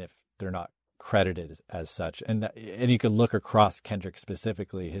 even if they're not credited as such. And you could look across Kendrick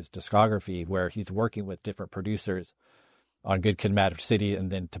specifically, his discography, where he's working with different producers on Good Kid, Mad City, and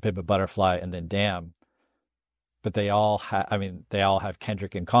then To Pimp a Butterfly, and then Damn. But they all have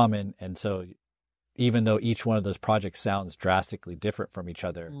Kendrick in common. And so even though each one of those projects sounds drastically different from each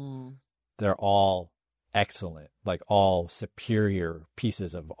other, they're all excellent, like all superior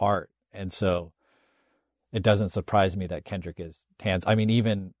pieces of art. And so it doesn't surprise me that Kendrick is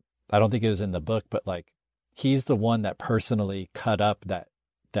even, I don't think it was in the book, but like, he's the one that personally cut up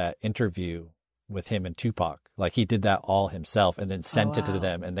that interview with him and Tupac. Like, he did that all himself and then sent it to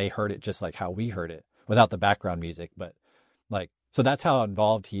them, and they heard it just like how we heard it without the background music. But like, so that's how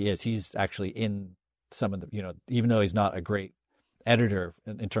involved he is. He's actually in some of the, even though he's not a great editor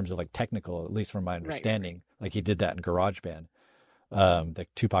in terms of like technical, at least from my understanding, like he did that in GarageBand, the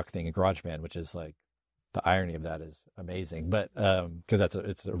Tupac thing in GarageBand, which is like, the irony of that is amazing. But because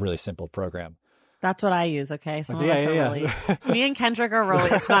it's a really simple program. That's what I use. Okay, some of Yeah, us are yeah. really. Me and Kendrick are really.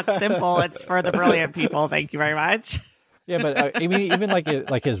 It's not simple. It's for the brilliant people. Thank you very much. Yeah, but I mean, even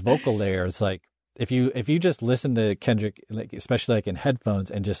like his vocal layers, like if you just listen to Kendrick, like especially like in headphones,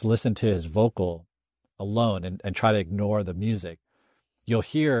 and just listen to his vocal alone and try to ignore the music, you'll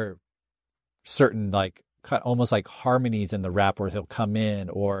hear certain like almost like harmonies in the rap where he'll come in,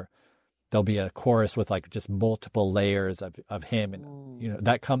 or there'll be a chorus with like just multiple layers of him, and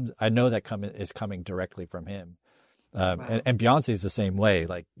that comes. I know that is coming directly from him. Wow. And Beyonce's the same way.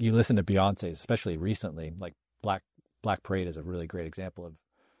 Like, you listen to Beyonce, especially recently, like Black Parade is a really great example of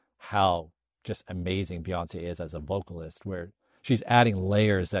how just amazing Beyonce is as a vocalist, where she's adding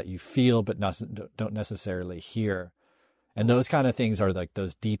layers that you feel but don't necessarily hear. And those kind of things are like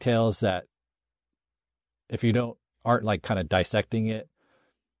those details that if you aren't like kind of dissecting it,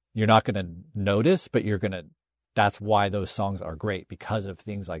 you're not going to notice, but that's why those songs are great, because of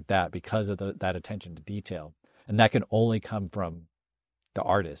things like that, because of that attention to detail. And that can only come from the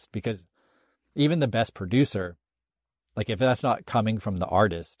artist, because even the best producer, like if that's not coming from the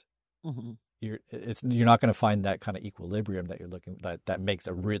artist, you're not going to find that kind of equilibrium that you're looking, that makes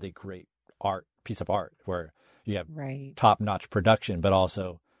a really great piece of art, where you have top-notch production, but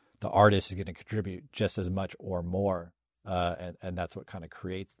also the artist is going to contribute just as much or more. And that's what kind of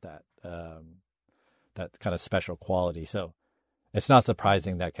creates that kind of special quality. So it's not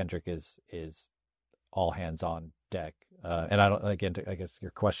surprising that Kendrick is all hands on deck. And I guess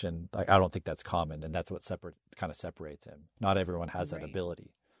your question, like, I don't think that's common, and that's what separates him. Not everyone has that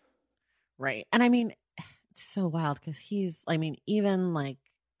ability. Right. And I mean, it's so wild because even like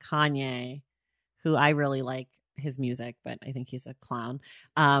Kanye, who I really like his music, but I think he's a clown.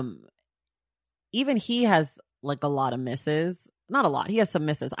 Even he has like a lot of misses. Not a lot. He has some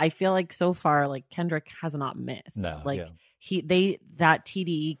misses. I feel like so far, like, Kendrick has not missed. No, like that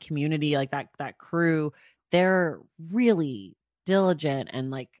TDE community, like that crew, they're really diligent,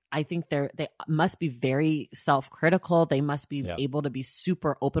 and like I think they must be very self-critical. They must be able to be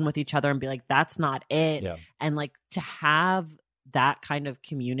super open with each other and be like, that's not it. Yeah. And like, to have that kind of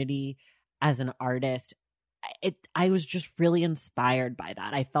community as an artist, I was just really inspired by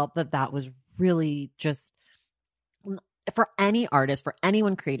that. I felt that was really just, for any artist, for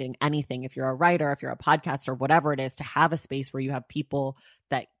anyone creating anything, if you're a writer, if you're a podcaster, whatever it is, to have a space where you have people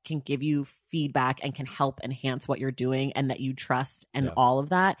that can give you feedback and can help enhance what you're doing and that you trust, and all of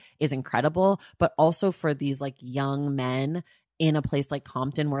that is incredible. But also for these like young men in a place like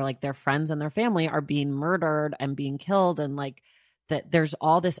Compton, where like their friends and their family are being murdered and being killed, and like that there's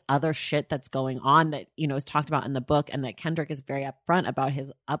all this other shit that's going on that, is talked about in the book, and that Kendrick is very upfront about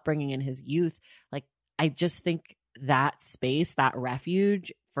his upbringing and his youth. Like, I just think that space, that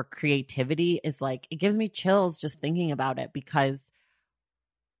refuge for creativity is like, it gives me chills just thinking about it, because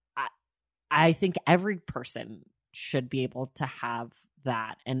I think every person should be able to have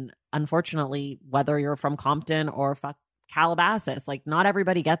that. And unfortunately, whether you're from Compton or Calabasas, like not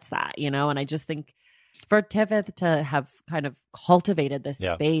everybody gets that, you know? And I just think for Tifith to have kind of cultivated this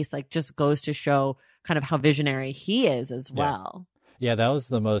space, like just goes to show kind of how visionary he is as well. Yeah, that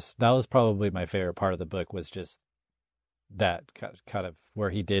was probably my favorite part of the book, was just that kind of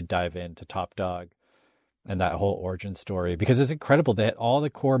where he did dive into Top Dog and that whole origin story, because it's incredible that all the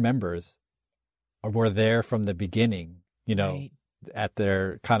core members were there from the beginning, you know, at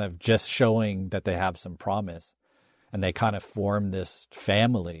their kind of just showing that they have some promise, and they kind of form this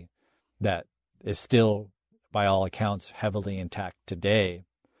family that is still, by all accounts, heavily intact today,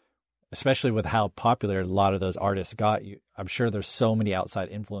 especially with how popular a lot of those artists got. I'm sure there's so many outside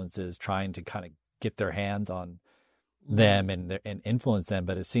influences trying to kind of get their hands on them and influence them,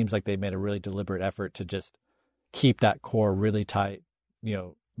 but it seems like they made a really deliberate effort to just keep that core really tight. You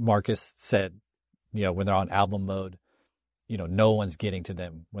know, Marcus said, you know, when they're on album mode, you know, no one's getting to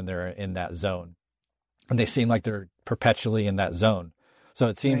them when they're in that zone. And they seem like they're perpetually in that zone. So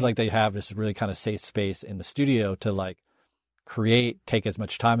it seems like they have this really kind of safe space in the studio to like create, take as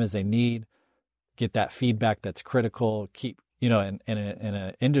much time as they need, get that feedback that's critical, keep, you know, in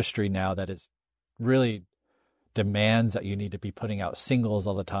an industry now that is really demands that you need to be putting out singles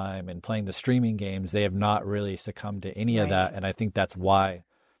all the time and playing the streaming games. They have not really succumbed to any of that. And I think that's why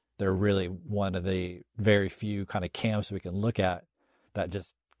they're really one of the very few kind of camps we can look at that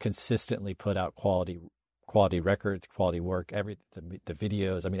just consistently put out quality records, quality work, the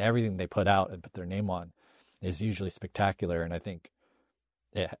videos. I mean, everything they put out and put their name on is usually spectacular. And I think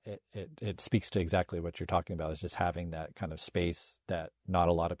it speaks to exactly what you're talking about, is just having that kind of space that not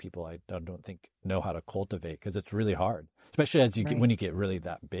a lot of people, I don't think, know how to cultivate, because it's really hard, especially as when you get really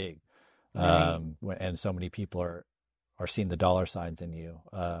that big. And so many people are seeing the dollar signs in you.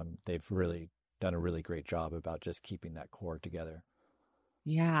 They've really done a really great job about just keeping that core together.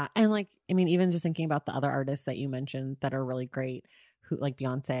 Yeah. And like, I mean, even just thinking about the other artists that you mentioned that are really great, who like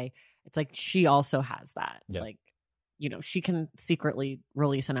Beyonce, it's like she also has that. Like, you know, she can secretly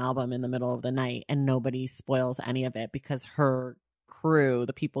release an album in the middle of the night and nobody spoils any of it, because her crew,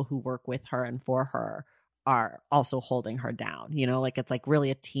 the people who work with her and for her, are also holding her down. You know, like it's like really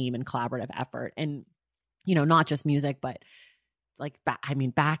a team and collaborative effort. And, you know, not just music, but like,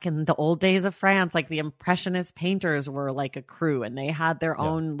 back in the old days of France, like the Impressionist painters were like a crew, and they had their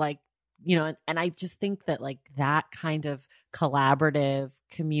own, like, you know, and I just think that like that kind of collaborative,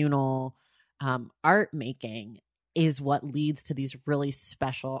 communal art making is what leads to these really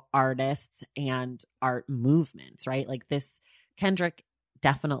special artists and art movements, right? Like this, Kendrick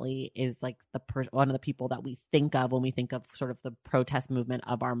definitely is like one of the people that we think of when we think of sort of the protest movement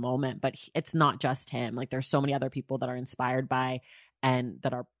of our moment, but it's not just him. Like there's so many other people that are inspired by and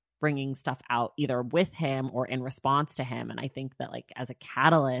that are bringing stuff out either with him or in response to him. And I think that like as a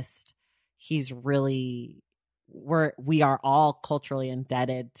catalyst, he's really, we are all culturally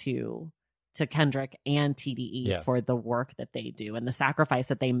indebted to Kendrick and TDE for the work that they do and the sacrifice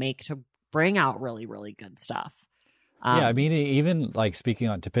that they make to bring out really, really good stuff. I mean, even like speaking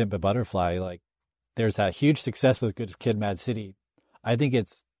on To Pimp a Butterfly, like there's that huge success with Good Kid, Mad City. I think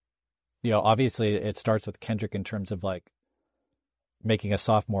it's, you know, obviously it starts with Kendrick in terms of like making a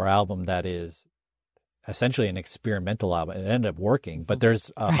sophomore album that is essentially an experimental album. It ended up working, but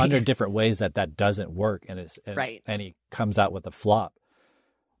there's 100 different ways that doesn't work, and and he comes out with a flop.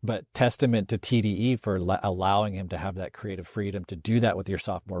 But testament to TDE for allowing him to have that creative freedom to do that with your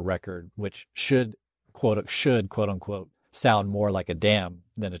sophomore record, which should quote unquote sound more like a Damn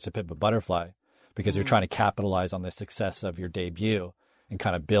than a To Pimp a Butterfly, because you're trying to capitalize on the success of your debut and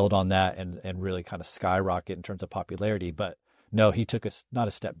kind of build on that and really kind of skyrocket in terms of popularity. But no, he took not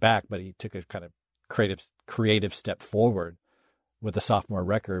a step back, but he took a kind of creative step forward with the sophomore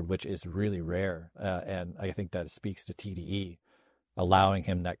record, which is really rare. And I think that speaks to TDE allowing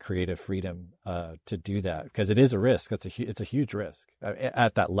him that creative freedom to do that, because it is a risk. It's a huge risk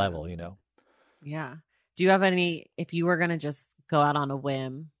at that level, you know? Yeah. Do you have any, if you were going to just go out on a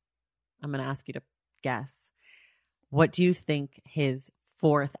whim, I'm going to ask you to guess, what do you think his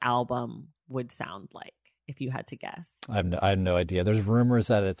fourth album would sound like if you had to guess? I have no idea. There's rumors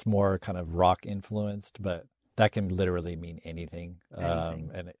that it's more kind of rock influenced, but that can literally mean anything.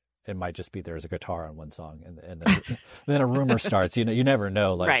 And it might just be there's a guitar on one song and then a rumor starts. You know, you never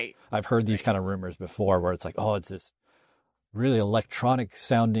know. Like I've heard these kind of rumors before where it's like, oh, it's this really electronic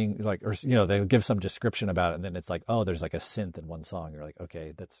sounding, like, or, you know, they'll give some description about it, and then it's like, oh, there's like a synth in one song. You're like,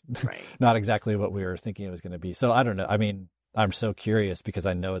 okay, that's Right. not exactly what we were thinking it was going to be. So I don't know. I mean, I'm so curious because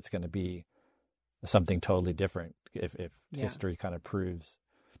I know it's going to be something totally different if history kind of proves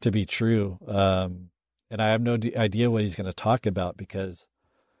to be true. And I have no idea what he's going to talk about because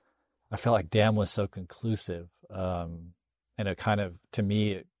I felt like Damn was so conclusive. And it kind of, to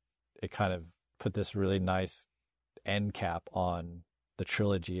me, it kind of put this really nice end cap on the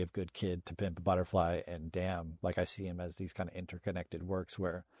trilogy of Good Kid, To Pimp a Butterfly, and Damn. Like, I see him as these kind of interconnected works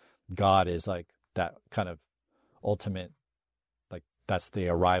where God is like that kind of ultimate, like, that's the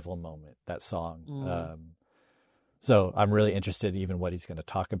arrival moment, that song. So I'm really interested even what he's going to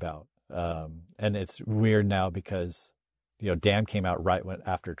talk about. And it's weird now because, you know, Damn came out right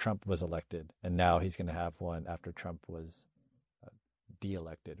after Trump was elected, and now he's going to have one after Trump was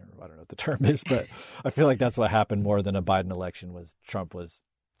de-elected, or I don't know what the term is, but I feel like that's what happened more than a Biden election, was Trump was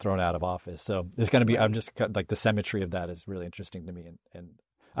thrown out of office. So it's going to be, I'm just like, the symmetry of that is really interesting to me. And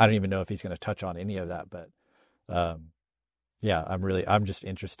I don't even know if he's going to touch on any of that, but yeah, I'm just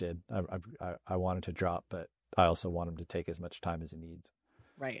interested. I wanted to drop, but I also want him to take as much time as he needs.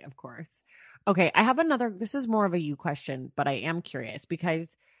 Right, of course. Okay, I have another, this is more of a you question, but I am curious because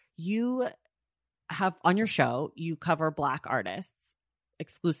you have on your show, you cover Black artists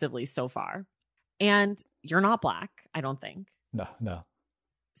exclusively so far, and you're not Black, I don't think. No.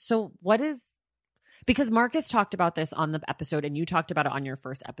 So what is, because Marcus talked about this on the episode, and you talked about it on your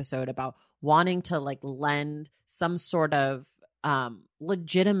first episode about wanting to like lend some sort of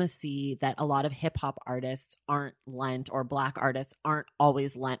legitimacy that a lot of hip hop artists aren't lent, or Black artists aren't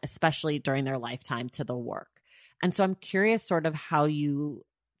always lent, especially during their lifetime, to the work. And so I'm curious sort of how you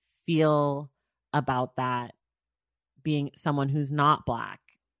feel about that, being someone who's not Black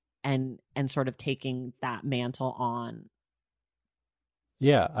and sort of taking that mantle on.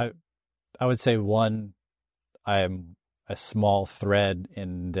 Yeah, I would say, one, I'm a small thread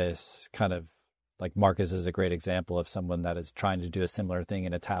in this kind of, like, Marcus is a great example of someone that is trying to do a similar thing,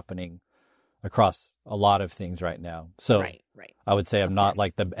 and it's happening across a lot of things right now. So Right. I would say I'm not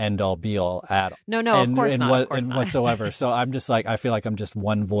like the end all be all at No, of course not. Whatsoever. So I'm just like, I feel like I'm just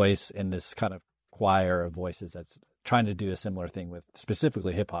one voice in this kind of choir of voices that's trying to do a similar thing with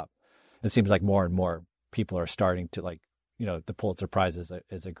specifically hip hop. It seems like more and more people are starting to, like, you know, the Pulitzer Prize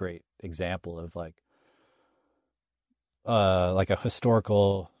is a great example of like a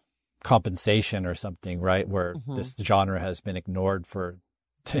historical compensation or something, right? Where this genre has been ignored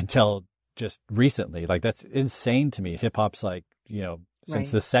until just recently. Like, that's insane to me. Hip hop's like, you know,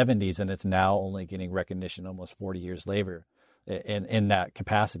 since the 70s, and it's now only getting recognition almost 40 years later in that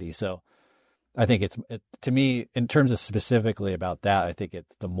capacity. So I think to me, in terms of specifically about that, I think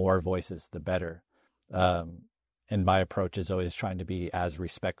it's the more voices, the better. And my approach is always trying to be as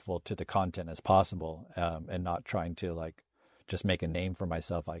respectful to the content as possible, and not trying to like just make a name for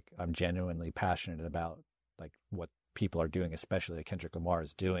myself. Like, I'm genuinely passionate about like what people are doing, especially like Kendrick Lamar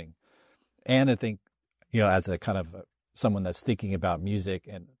is doing. And I think, you know, as a kind of someone that's thinking about music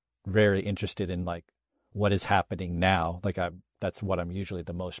and very interested in like what is happening now, like that's what I'm usually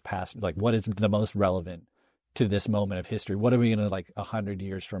the most passionate, like what is the most relevant to this moment of history? What are we going to, like, 100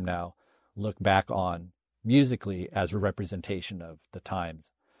 years from now, look back on musically as a representation of the times?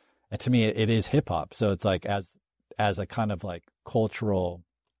 And to me, it is hip hop. So it's like, as a kind of like cultural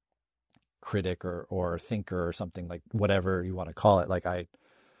critic or thinker or something, like whatever you want to call it, like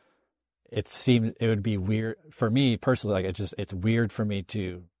it seems it would be weird for me personally. Like, it's weird for me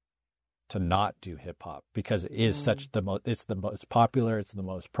to not do hip hop, because it is it's the most popular, it's the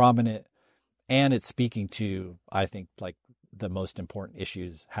most prominent, and it's speaking to, I think, like the most important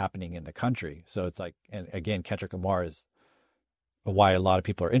issues happening in the country. So it's like, and again, Kendrick Lamar is why a lot of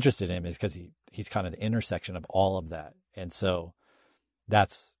people are interested in him, is because he's kind of the intersection of all of that. And so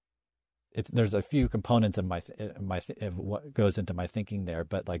there's a few components of of what goes into my thinking there,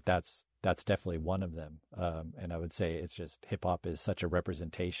 but like that's definitely one of them. And I would say it's just hip hop is such a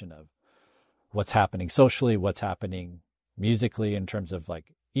representation of what's happening socially, what's happening musically, in terms of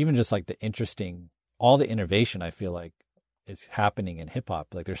like even just like all the innovation I feel like is happening in hip hop.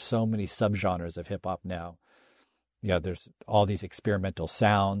 Like, there's so many subgenres of hip hop now. Yeah, there's all these experimental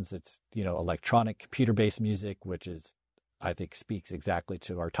sounds. It's, you know, electronic computer-based music, which is, I think, speaks exactly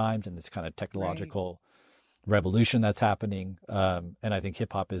to our times and this kind of technological revolution that's happening. And I think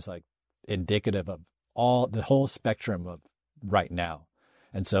hip hop is like indicative of the whole spectrum of right now.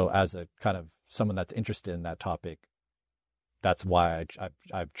 And so as a kind of someone that's interested in that topic, that's why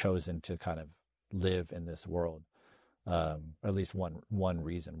I've chosen to kind of live in this world, or at least one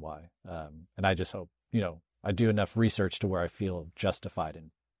reason why. And I just hope, you know, I do enough research to where I feel justified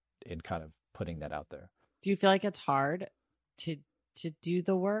in kind of putting that out there. Do you feel like it's hard to do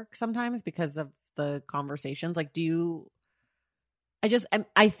the work sometimes because of the conversations? Like,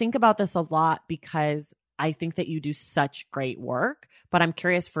 I think about this a lot because I think that you do such great work, but I'm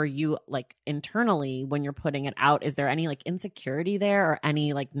curious for you, like internally when you're putting it out, is there any like insecurity there or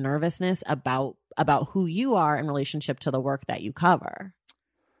any like nervousness about who you are in relationship to the work that you cover?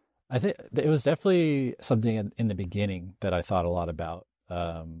 I think it was definitely something in the beginning that I thought a lot about.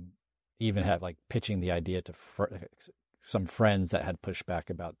 Even had like pitching the idea to some friends that had pushed back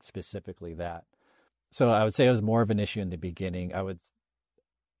about specifically that. So I would say it was more of an issue in the beginning.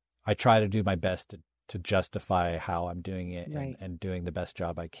 I try to do my best to justify how I'm doing it and doing the best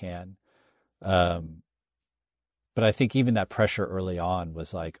job I can. But I think even that pressure early on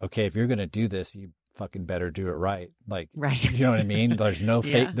was like, okay, if you're going to do this, you fucking better do it right. Like, you know what I mean? There's no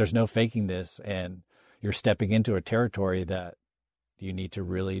there's no faking this, and you're stepping into a territory that you need to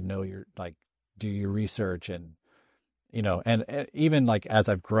really know do your research and, and even like as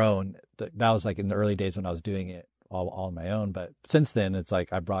I've grown, that was like in the early days when I was doing it all on my own. But since then, it's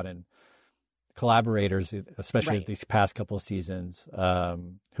like I brought in collaborators, especially these past couple of seasons,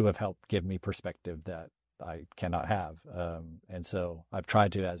 who have helped give me perspective that I cannot have. And so I've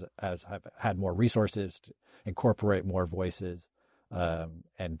tried to, as I've had more resources, to incorporate more voices,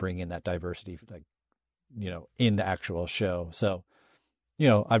 and bring in that diversity, like, in the actual show. So,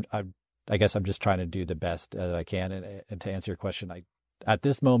 I guess I'm just trying to do the best that I can. And to answer your question, at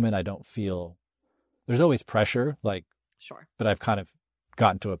this moment, I don't feel there's always pressure, like, sure, but I've kind of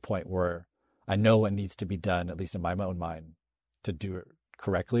gotten to a point where I know what needs to be done, at least in my own mind, to do it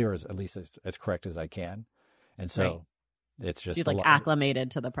correctly, or at least as correct as I can. And so it's just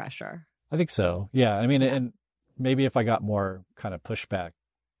acclimated to the pressure. I think so. Yeah. I mean, and maybe if I got more kind of pushback,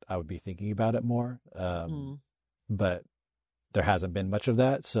 I would be thinking about it more. But there hasn't been much of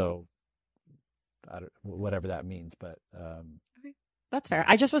that. So whatever that means, but, okay. That's fair.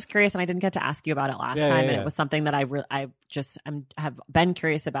 I just was curious, and I didn't get to ask you about it last time, and it was something that I have been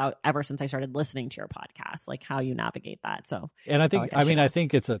curious about ever since I started listening to your podcast, like how you navigate that. So, and I think, I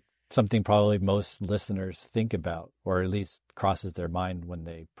think it's something probably most listeners think about, or at least crosses their mind when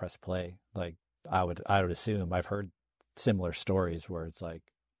they press play. Like I would assume I've heard similar stories where it's like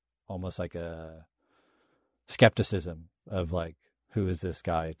almost like a skepticism of like, who is this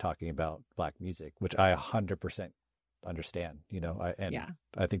guy talking about Black music, which I 100% understand,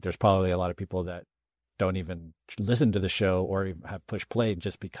 I think there's probably a lot of people that don't even listen to the show or even have push play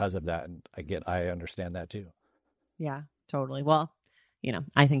just because of that. And I understand that too. Yeah, totally. Well,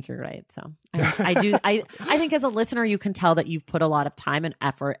 I think you're right. So I think as a listener, you can tell that you've put a lot of time and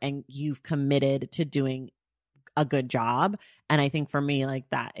effort and you've committed to doing a good job. And I think for me, like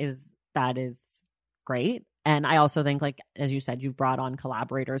that is great. And I also think, like, as you said, you've brought on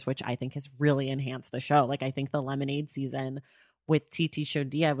collaborators, which I think has really enhanced the show. Like, I think the Lemonade season with Titi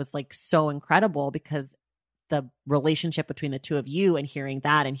Shodia was like so incredible because the relationship between the two of you and hearing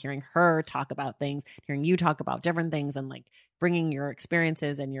that and hearing her talk about things, hearing you talk about different things and like bringing your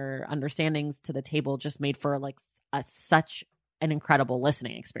experiences and your understandings to the table just made for like such an incredible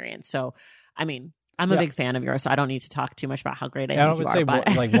listening experience. So, I mean, I'm a big fan of yours, so I don't need to talk too much about how great I think you are. I would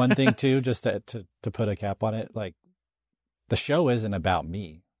say like one thing too, just to put a cap on it, like the show isn't about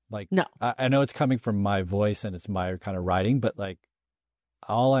me. Like, no, I know it's coming from my voice and it's my kind of writing, but like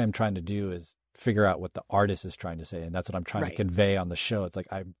all I'm trying to do is figure out what the artist is trying to say, and that's what I'm trying to convey on the show. It's like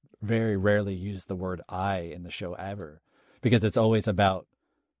I very rarely use the word I in the show ever, because it's always about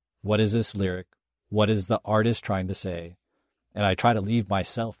what is this lyric, what is the artist trying to say. And I try to leave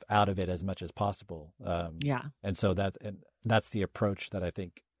myself out of it as much as possible. And so that's the approach that I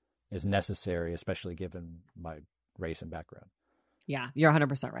think is necessary, especially given my race and background. Yeah, you're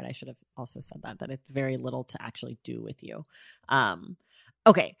 100% right. I should have also said that it's very little to actually do with you.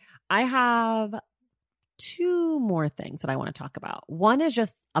 Okay, I have two more things that I want to talk about. One is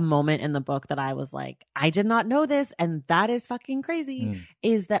just a moment in the book that I was like, I did not know this, and that is fucking crazy,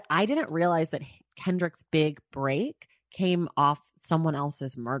 is that I didn't realize that Kendrick's big break came off someone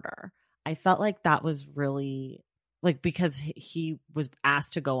else's murder. I felt like that was really like, because he was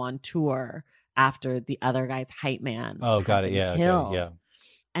asked to go on tour after the other guy's hype man. Oh, got it. Yeah. Killed. Okay, yeah.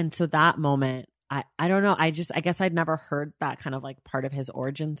 And so that moment, I don't know. I guess I'd never heard that kind of like part of his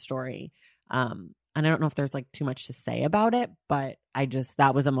origin story. And I don't know if there's like too much to say about it, but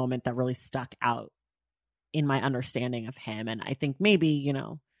that was a moment that really stuck out in my understanding of him. And I think maybe,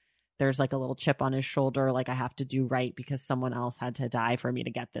 there's like a little chip on his shoulder, like I have to do right because someone else had to die for me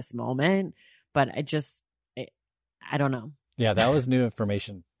to get this moment. But I don't know. Yeah, that was new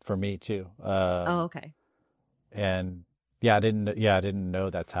information for me too. Oh, okay. And I didn't know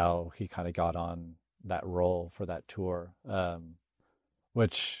that's how he kind of got on that role for that tour.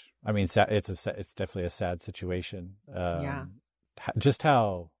 Which, I mean, it's definitely a sad situation. Just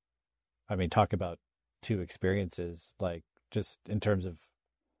how, I mean, talk about two experiences, like just in terms of,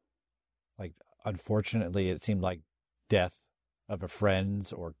 like, unfortunately, it seemed like death of a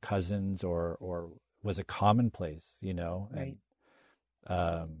friend's or cousins or was a commonplace, you know? Right.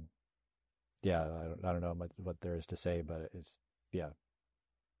 And, I don't know what there is to say, but it's,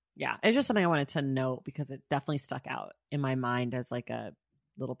 Yeah, it's just something I wanted to note because it definitely stuck out in my mind as like a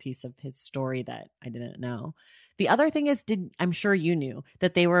little piece of his story that I didn't know. The other thing is, I'm sure you knew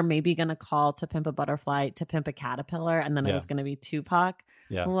that they were maybe going to call To Pimp a Butterfly To Pimp a Caterpillar, and then it was going to be Tupac.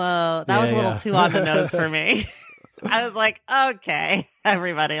 Yeah. Whoa, that was a little too on the nose for me. I was like, okay,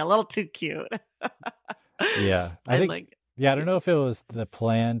 everybody, a little too cute. Yeah, I don't know if it was the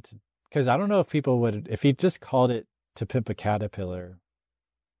plan, because I don't know if people would, if he just called it To Pimp a Caterpillar,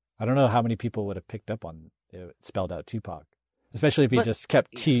 I don't know how many people would have picked up on it spelled out Tupac, especially if he just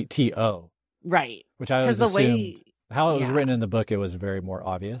kept T-O. Right. Which I always assumed, how it was written in the book, it was very more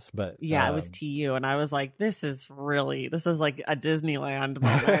obvious, but it was T-U, and I was like, this is like a Disneyland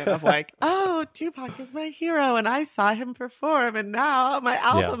moment of like, oh, Tupac is my hero, and I saw him perform, and now my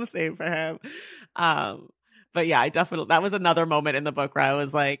album's named for him. But yeah, that was another moment in the book where I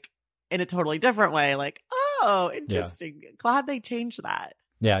was like, in a totally different way, like, oh, interesting. Glad they changed that.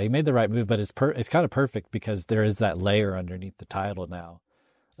 Yeah, he made the right move, but it's kind of perfect because there is that layer underneath the title now.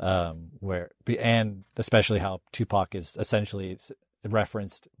 And especially how Tupac is essentially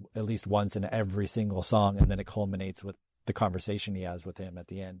referenced at least once in every single song, and then it culminates with the conversation he has with him at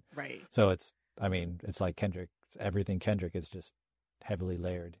the end. Right. So it's like everything Kendrick is just heavily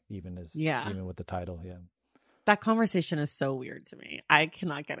layered, even with the title. Yeah. That conversation is so weird to me. I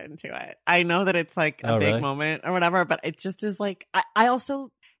cannot get into it. I know that it's like a big moment or whatever, but it just is like, I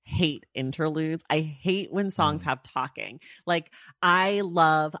also hate interludes. I hate when songs have talking. Like, I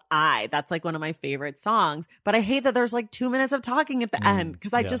love that's like one of my favorite songs, but I hate that there's like 2 minutes of talking at the end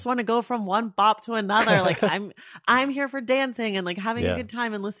because I just want to go from one bop to another. Like, I'm here for dancing and like having a good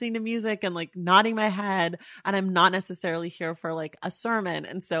time and listening to music and like nodding my head, and I'm not necessarily here for like a sermon.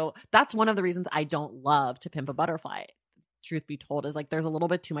 And so that's one of the reasons I don't love To Pimp a Butterfly, truth be told, is like there's a little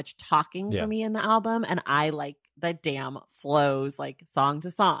bit too much talking for me in the album, and I like the damn flows like song to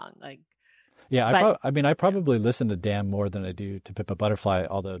song. Like, I probably listen to Damn more than I do To Pimp a Butterfly,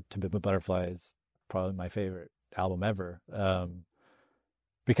 although To Pimp a Butterfly is probably my favorite album ever.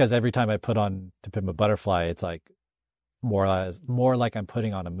 Because every time I put on To Pimp a Butterfly, it's like more like I'm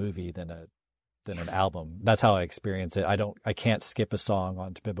putting on a movie than an album. That's how I experience it. I can't skip a song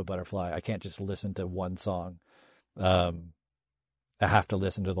on To Pimp a Butterfly. I can't just listen to one song. I have to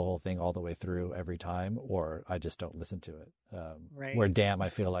listen to the whole thing all the way through every time, or I just don't listen to it. Where Damn, I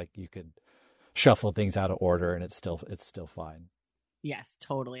feel like you could shuffle things out of order and it's still fine. Yes,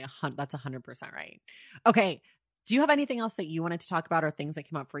 totally. That's 100% right. Okay. Do you have anything else that you wanted to talk about or things that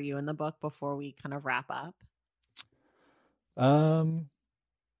came up for you in the book before we kind of wrap up?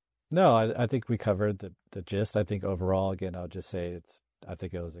 No, I think we covered the gist. I think overall, again, I'll just say I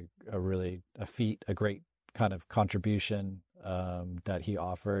think it was a great kind of contribution that he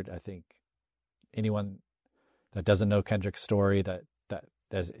offered. I think anyone that doesn't know Kendrick's story, that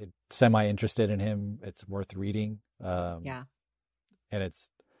is semi interested in him, it's worth reading. And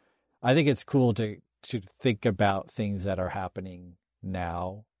I think it's cool to think about things that are happening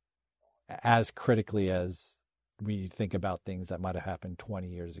now as critically as we think about things that might have happened 20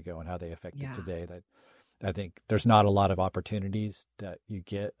 years ago and how they affected today. That I think there's not a lot of opportunities that you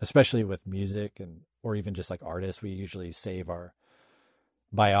get, especially with music or even just like artists. We usually save our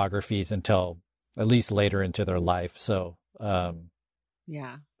biographies until at least later into their life. So, I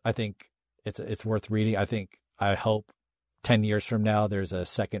think it's worth reading. I hope 10 years from now, there's a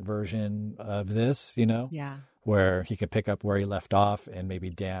second version of this, where he could pick up where he left off, and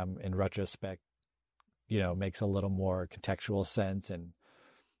maybe Damn in retrospect, makes a little more contextual sense, and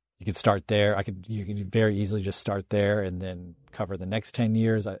you could start there. You can very easily just start there and then cover the next 10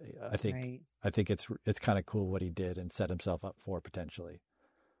 years. I think it's kind of cool what he did and set himself up for potentially.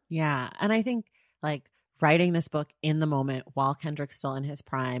 Yeah. And I think like writing this book in the moment while Kendrick's still in his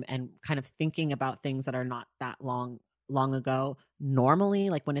prime and kind of thinking about things that are not that long ago.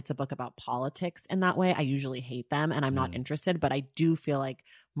 Normally, like when it's a book about politics in that way, I usually hate them and I'm not interested, but I do feel like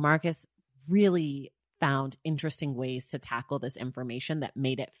Marcus really found interesting ways to tackle this information that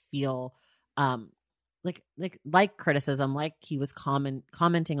made it feel like criticism, like he was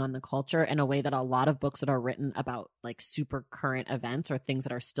commenting on the culture in a way that a lot of books that are written about like super current events or things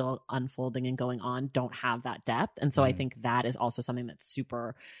that are still unfolding and going on don't have that depth. And so I think that is also something that's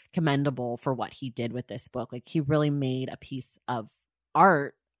super commendable for what he did with this book. Like he really made a piece of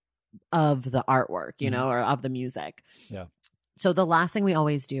art of the artwork, you know, or of the music. Yeah. So the last thing we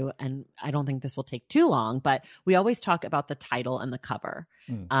always do, and I don't think this will take too long, but we always talk about the title and the cover.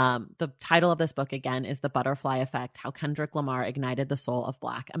 The title of this book, again, is The Butterfly Effect, How Kendrick Lamar Ignited the Soul of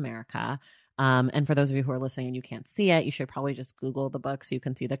Black America. And for those of you who are listening and you can't see it, you should probably just Google the book so you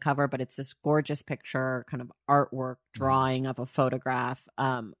can see the cover. But it's this gorgeous picture, kind of artwork drawing of a photograph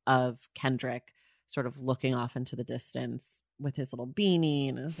of Kendrick sort of looking off into the distance with his little beanie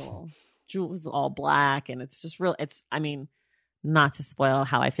and his little jewels all black. And it's just real. I mean, not to spoil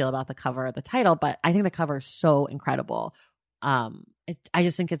how I feel about the cover or the title, but I think the cover is so incredible. I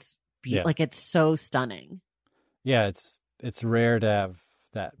just think it's like it's so stunning. Yeah, it's rare to have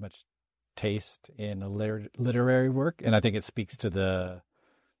that much taste in a literary work, and I think it speaks to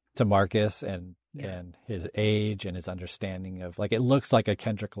Marcus and his age and his understanding of, like, it looks like a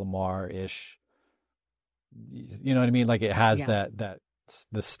Kendrick Lamar-ish. You know what I mean? Like it has that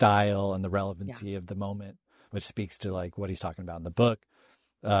the style and the relevancy of the moment, which speaks to like what he's talking about in the book.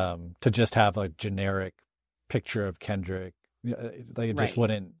 To just have a generic picture of Kendrick, like it just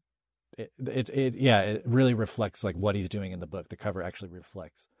wouldn't. It really reflects like what he's doing in the book. The cover actually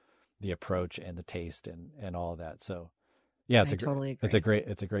reflects the approach and the taste and all of that. So yeah, it's a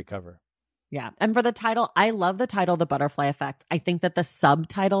great cover. Yeah. And for the title, I love the title, The Butterfly Effect. I think that the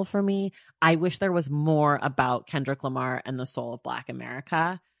subtitle for me, I wish there was more about Kendrick Lamar and the soul of Black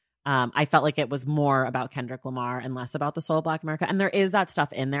America. I felt like it was more about Kendrick Lamar and less about the soul of Black America. And there is that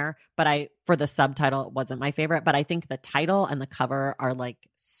stuff in there, but for the subtitle, it wasn't my favorite. But I think the title and the cover are like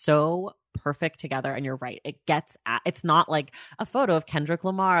so perfect together. And you're right. It's not like a photo of Kendrick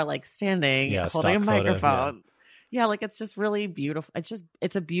Lamar, like standing, holding a microphone. Yeah, like it's just really beautiful.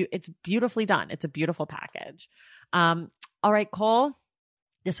 It's beautifully done. It's a beautiful package. All right, Cole,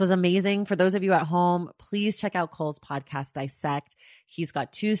 this was amazing. For those of you at home, please check out Cole's podcast, Dissect. He's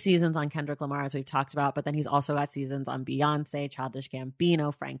got 2 seasons on Kendrick Lamar, as we've talked about, but then he's also got seasons on Beyonce, Childish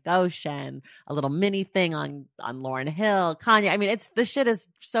Gambino, Frank Ocean, a little mini thing on Lauryn Hill, Kanye. I mean, this shit is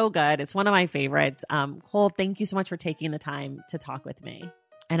so good. It's one of my favorites. Cole, thank you so much for taking the time to talk with me.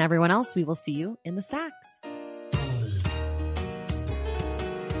 And everyone else, we will see you in the stacks.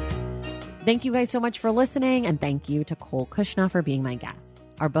 Thank you guys so much for listening, and thank you to Cole Cuchna for being my guest.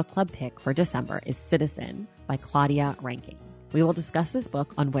 Our book club pick for December is Citizen by Claudia Rankine. We will discuss this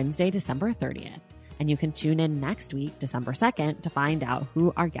book on Wednesday, December 30th, and you can tune in next week, December 2nd, to find out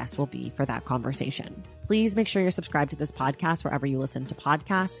who our guest will be for that conversation. Please make sure you're subscribed to this podcast wherever you listen to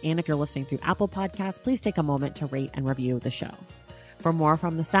podcasts, and if you're listening through Apple Podcasts, please take a moment to rate and review the show. For more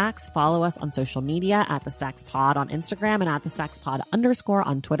from The Stacks, follow us on social media at The Stacks Pod on Instagram and at The Stacks Pod _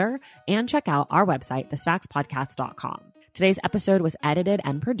 on Twitter, and check out our website, thestackspodcast.com. Today's episode was edited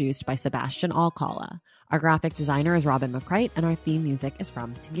and produced by Sebastian Alcala. Our graphic designer is Robin McCrite, and our theme music is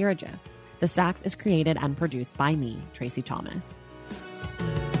from Tagirajis. The Stacks is created and produced by me, Tracy Thomas.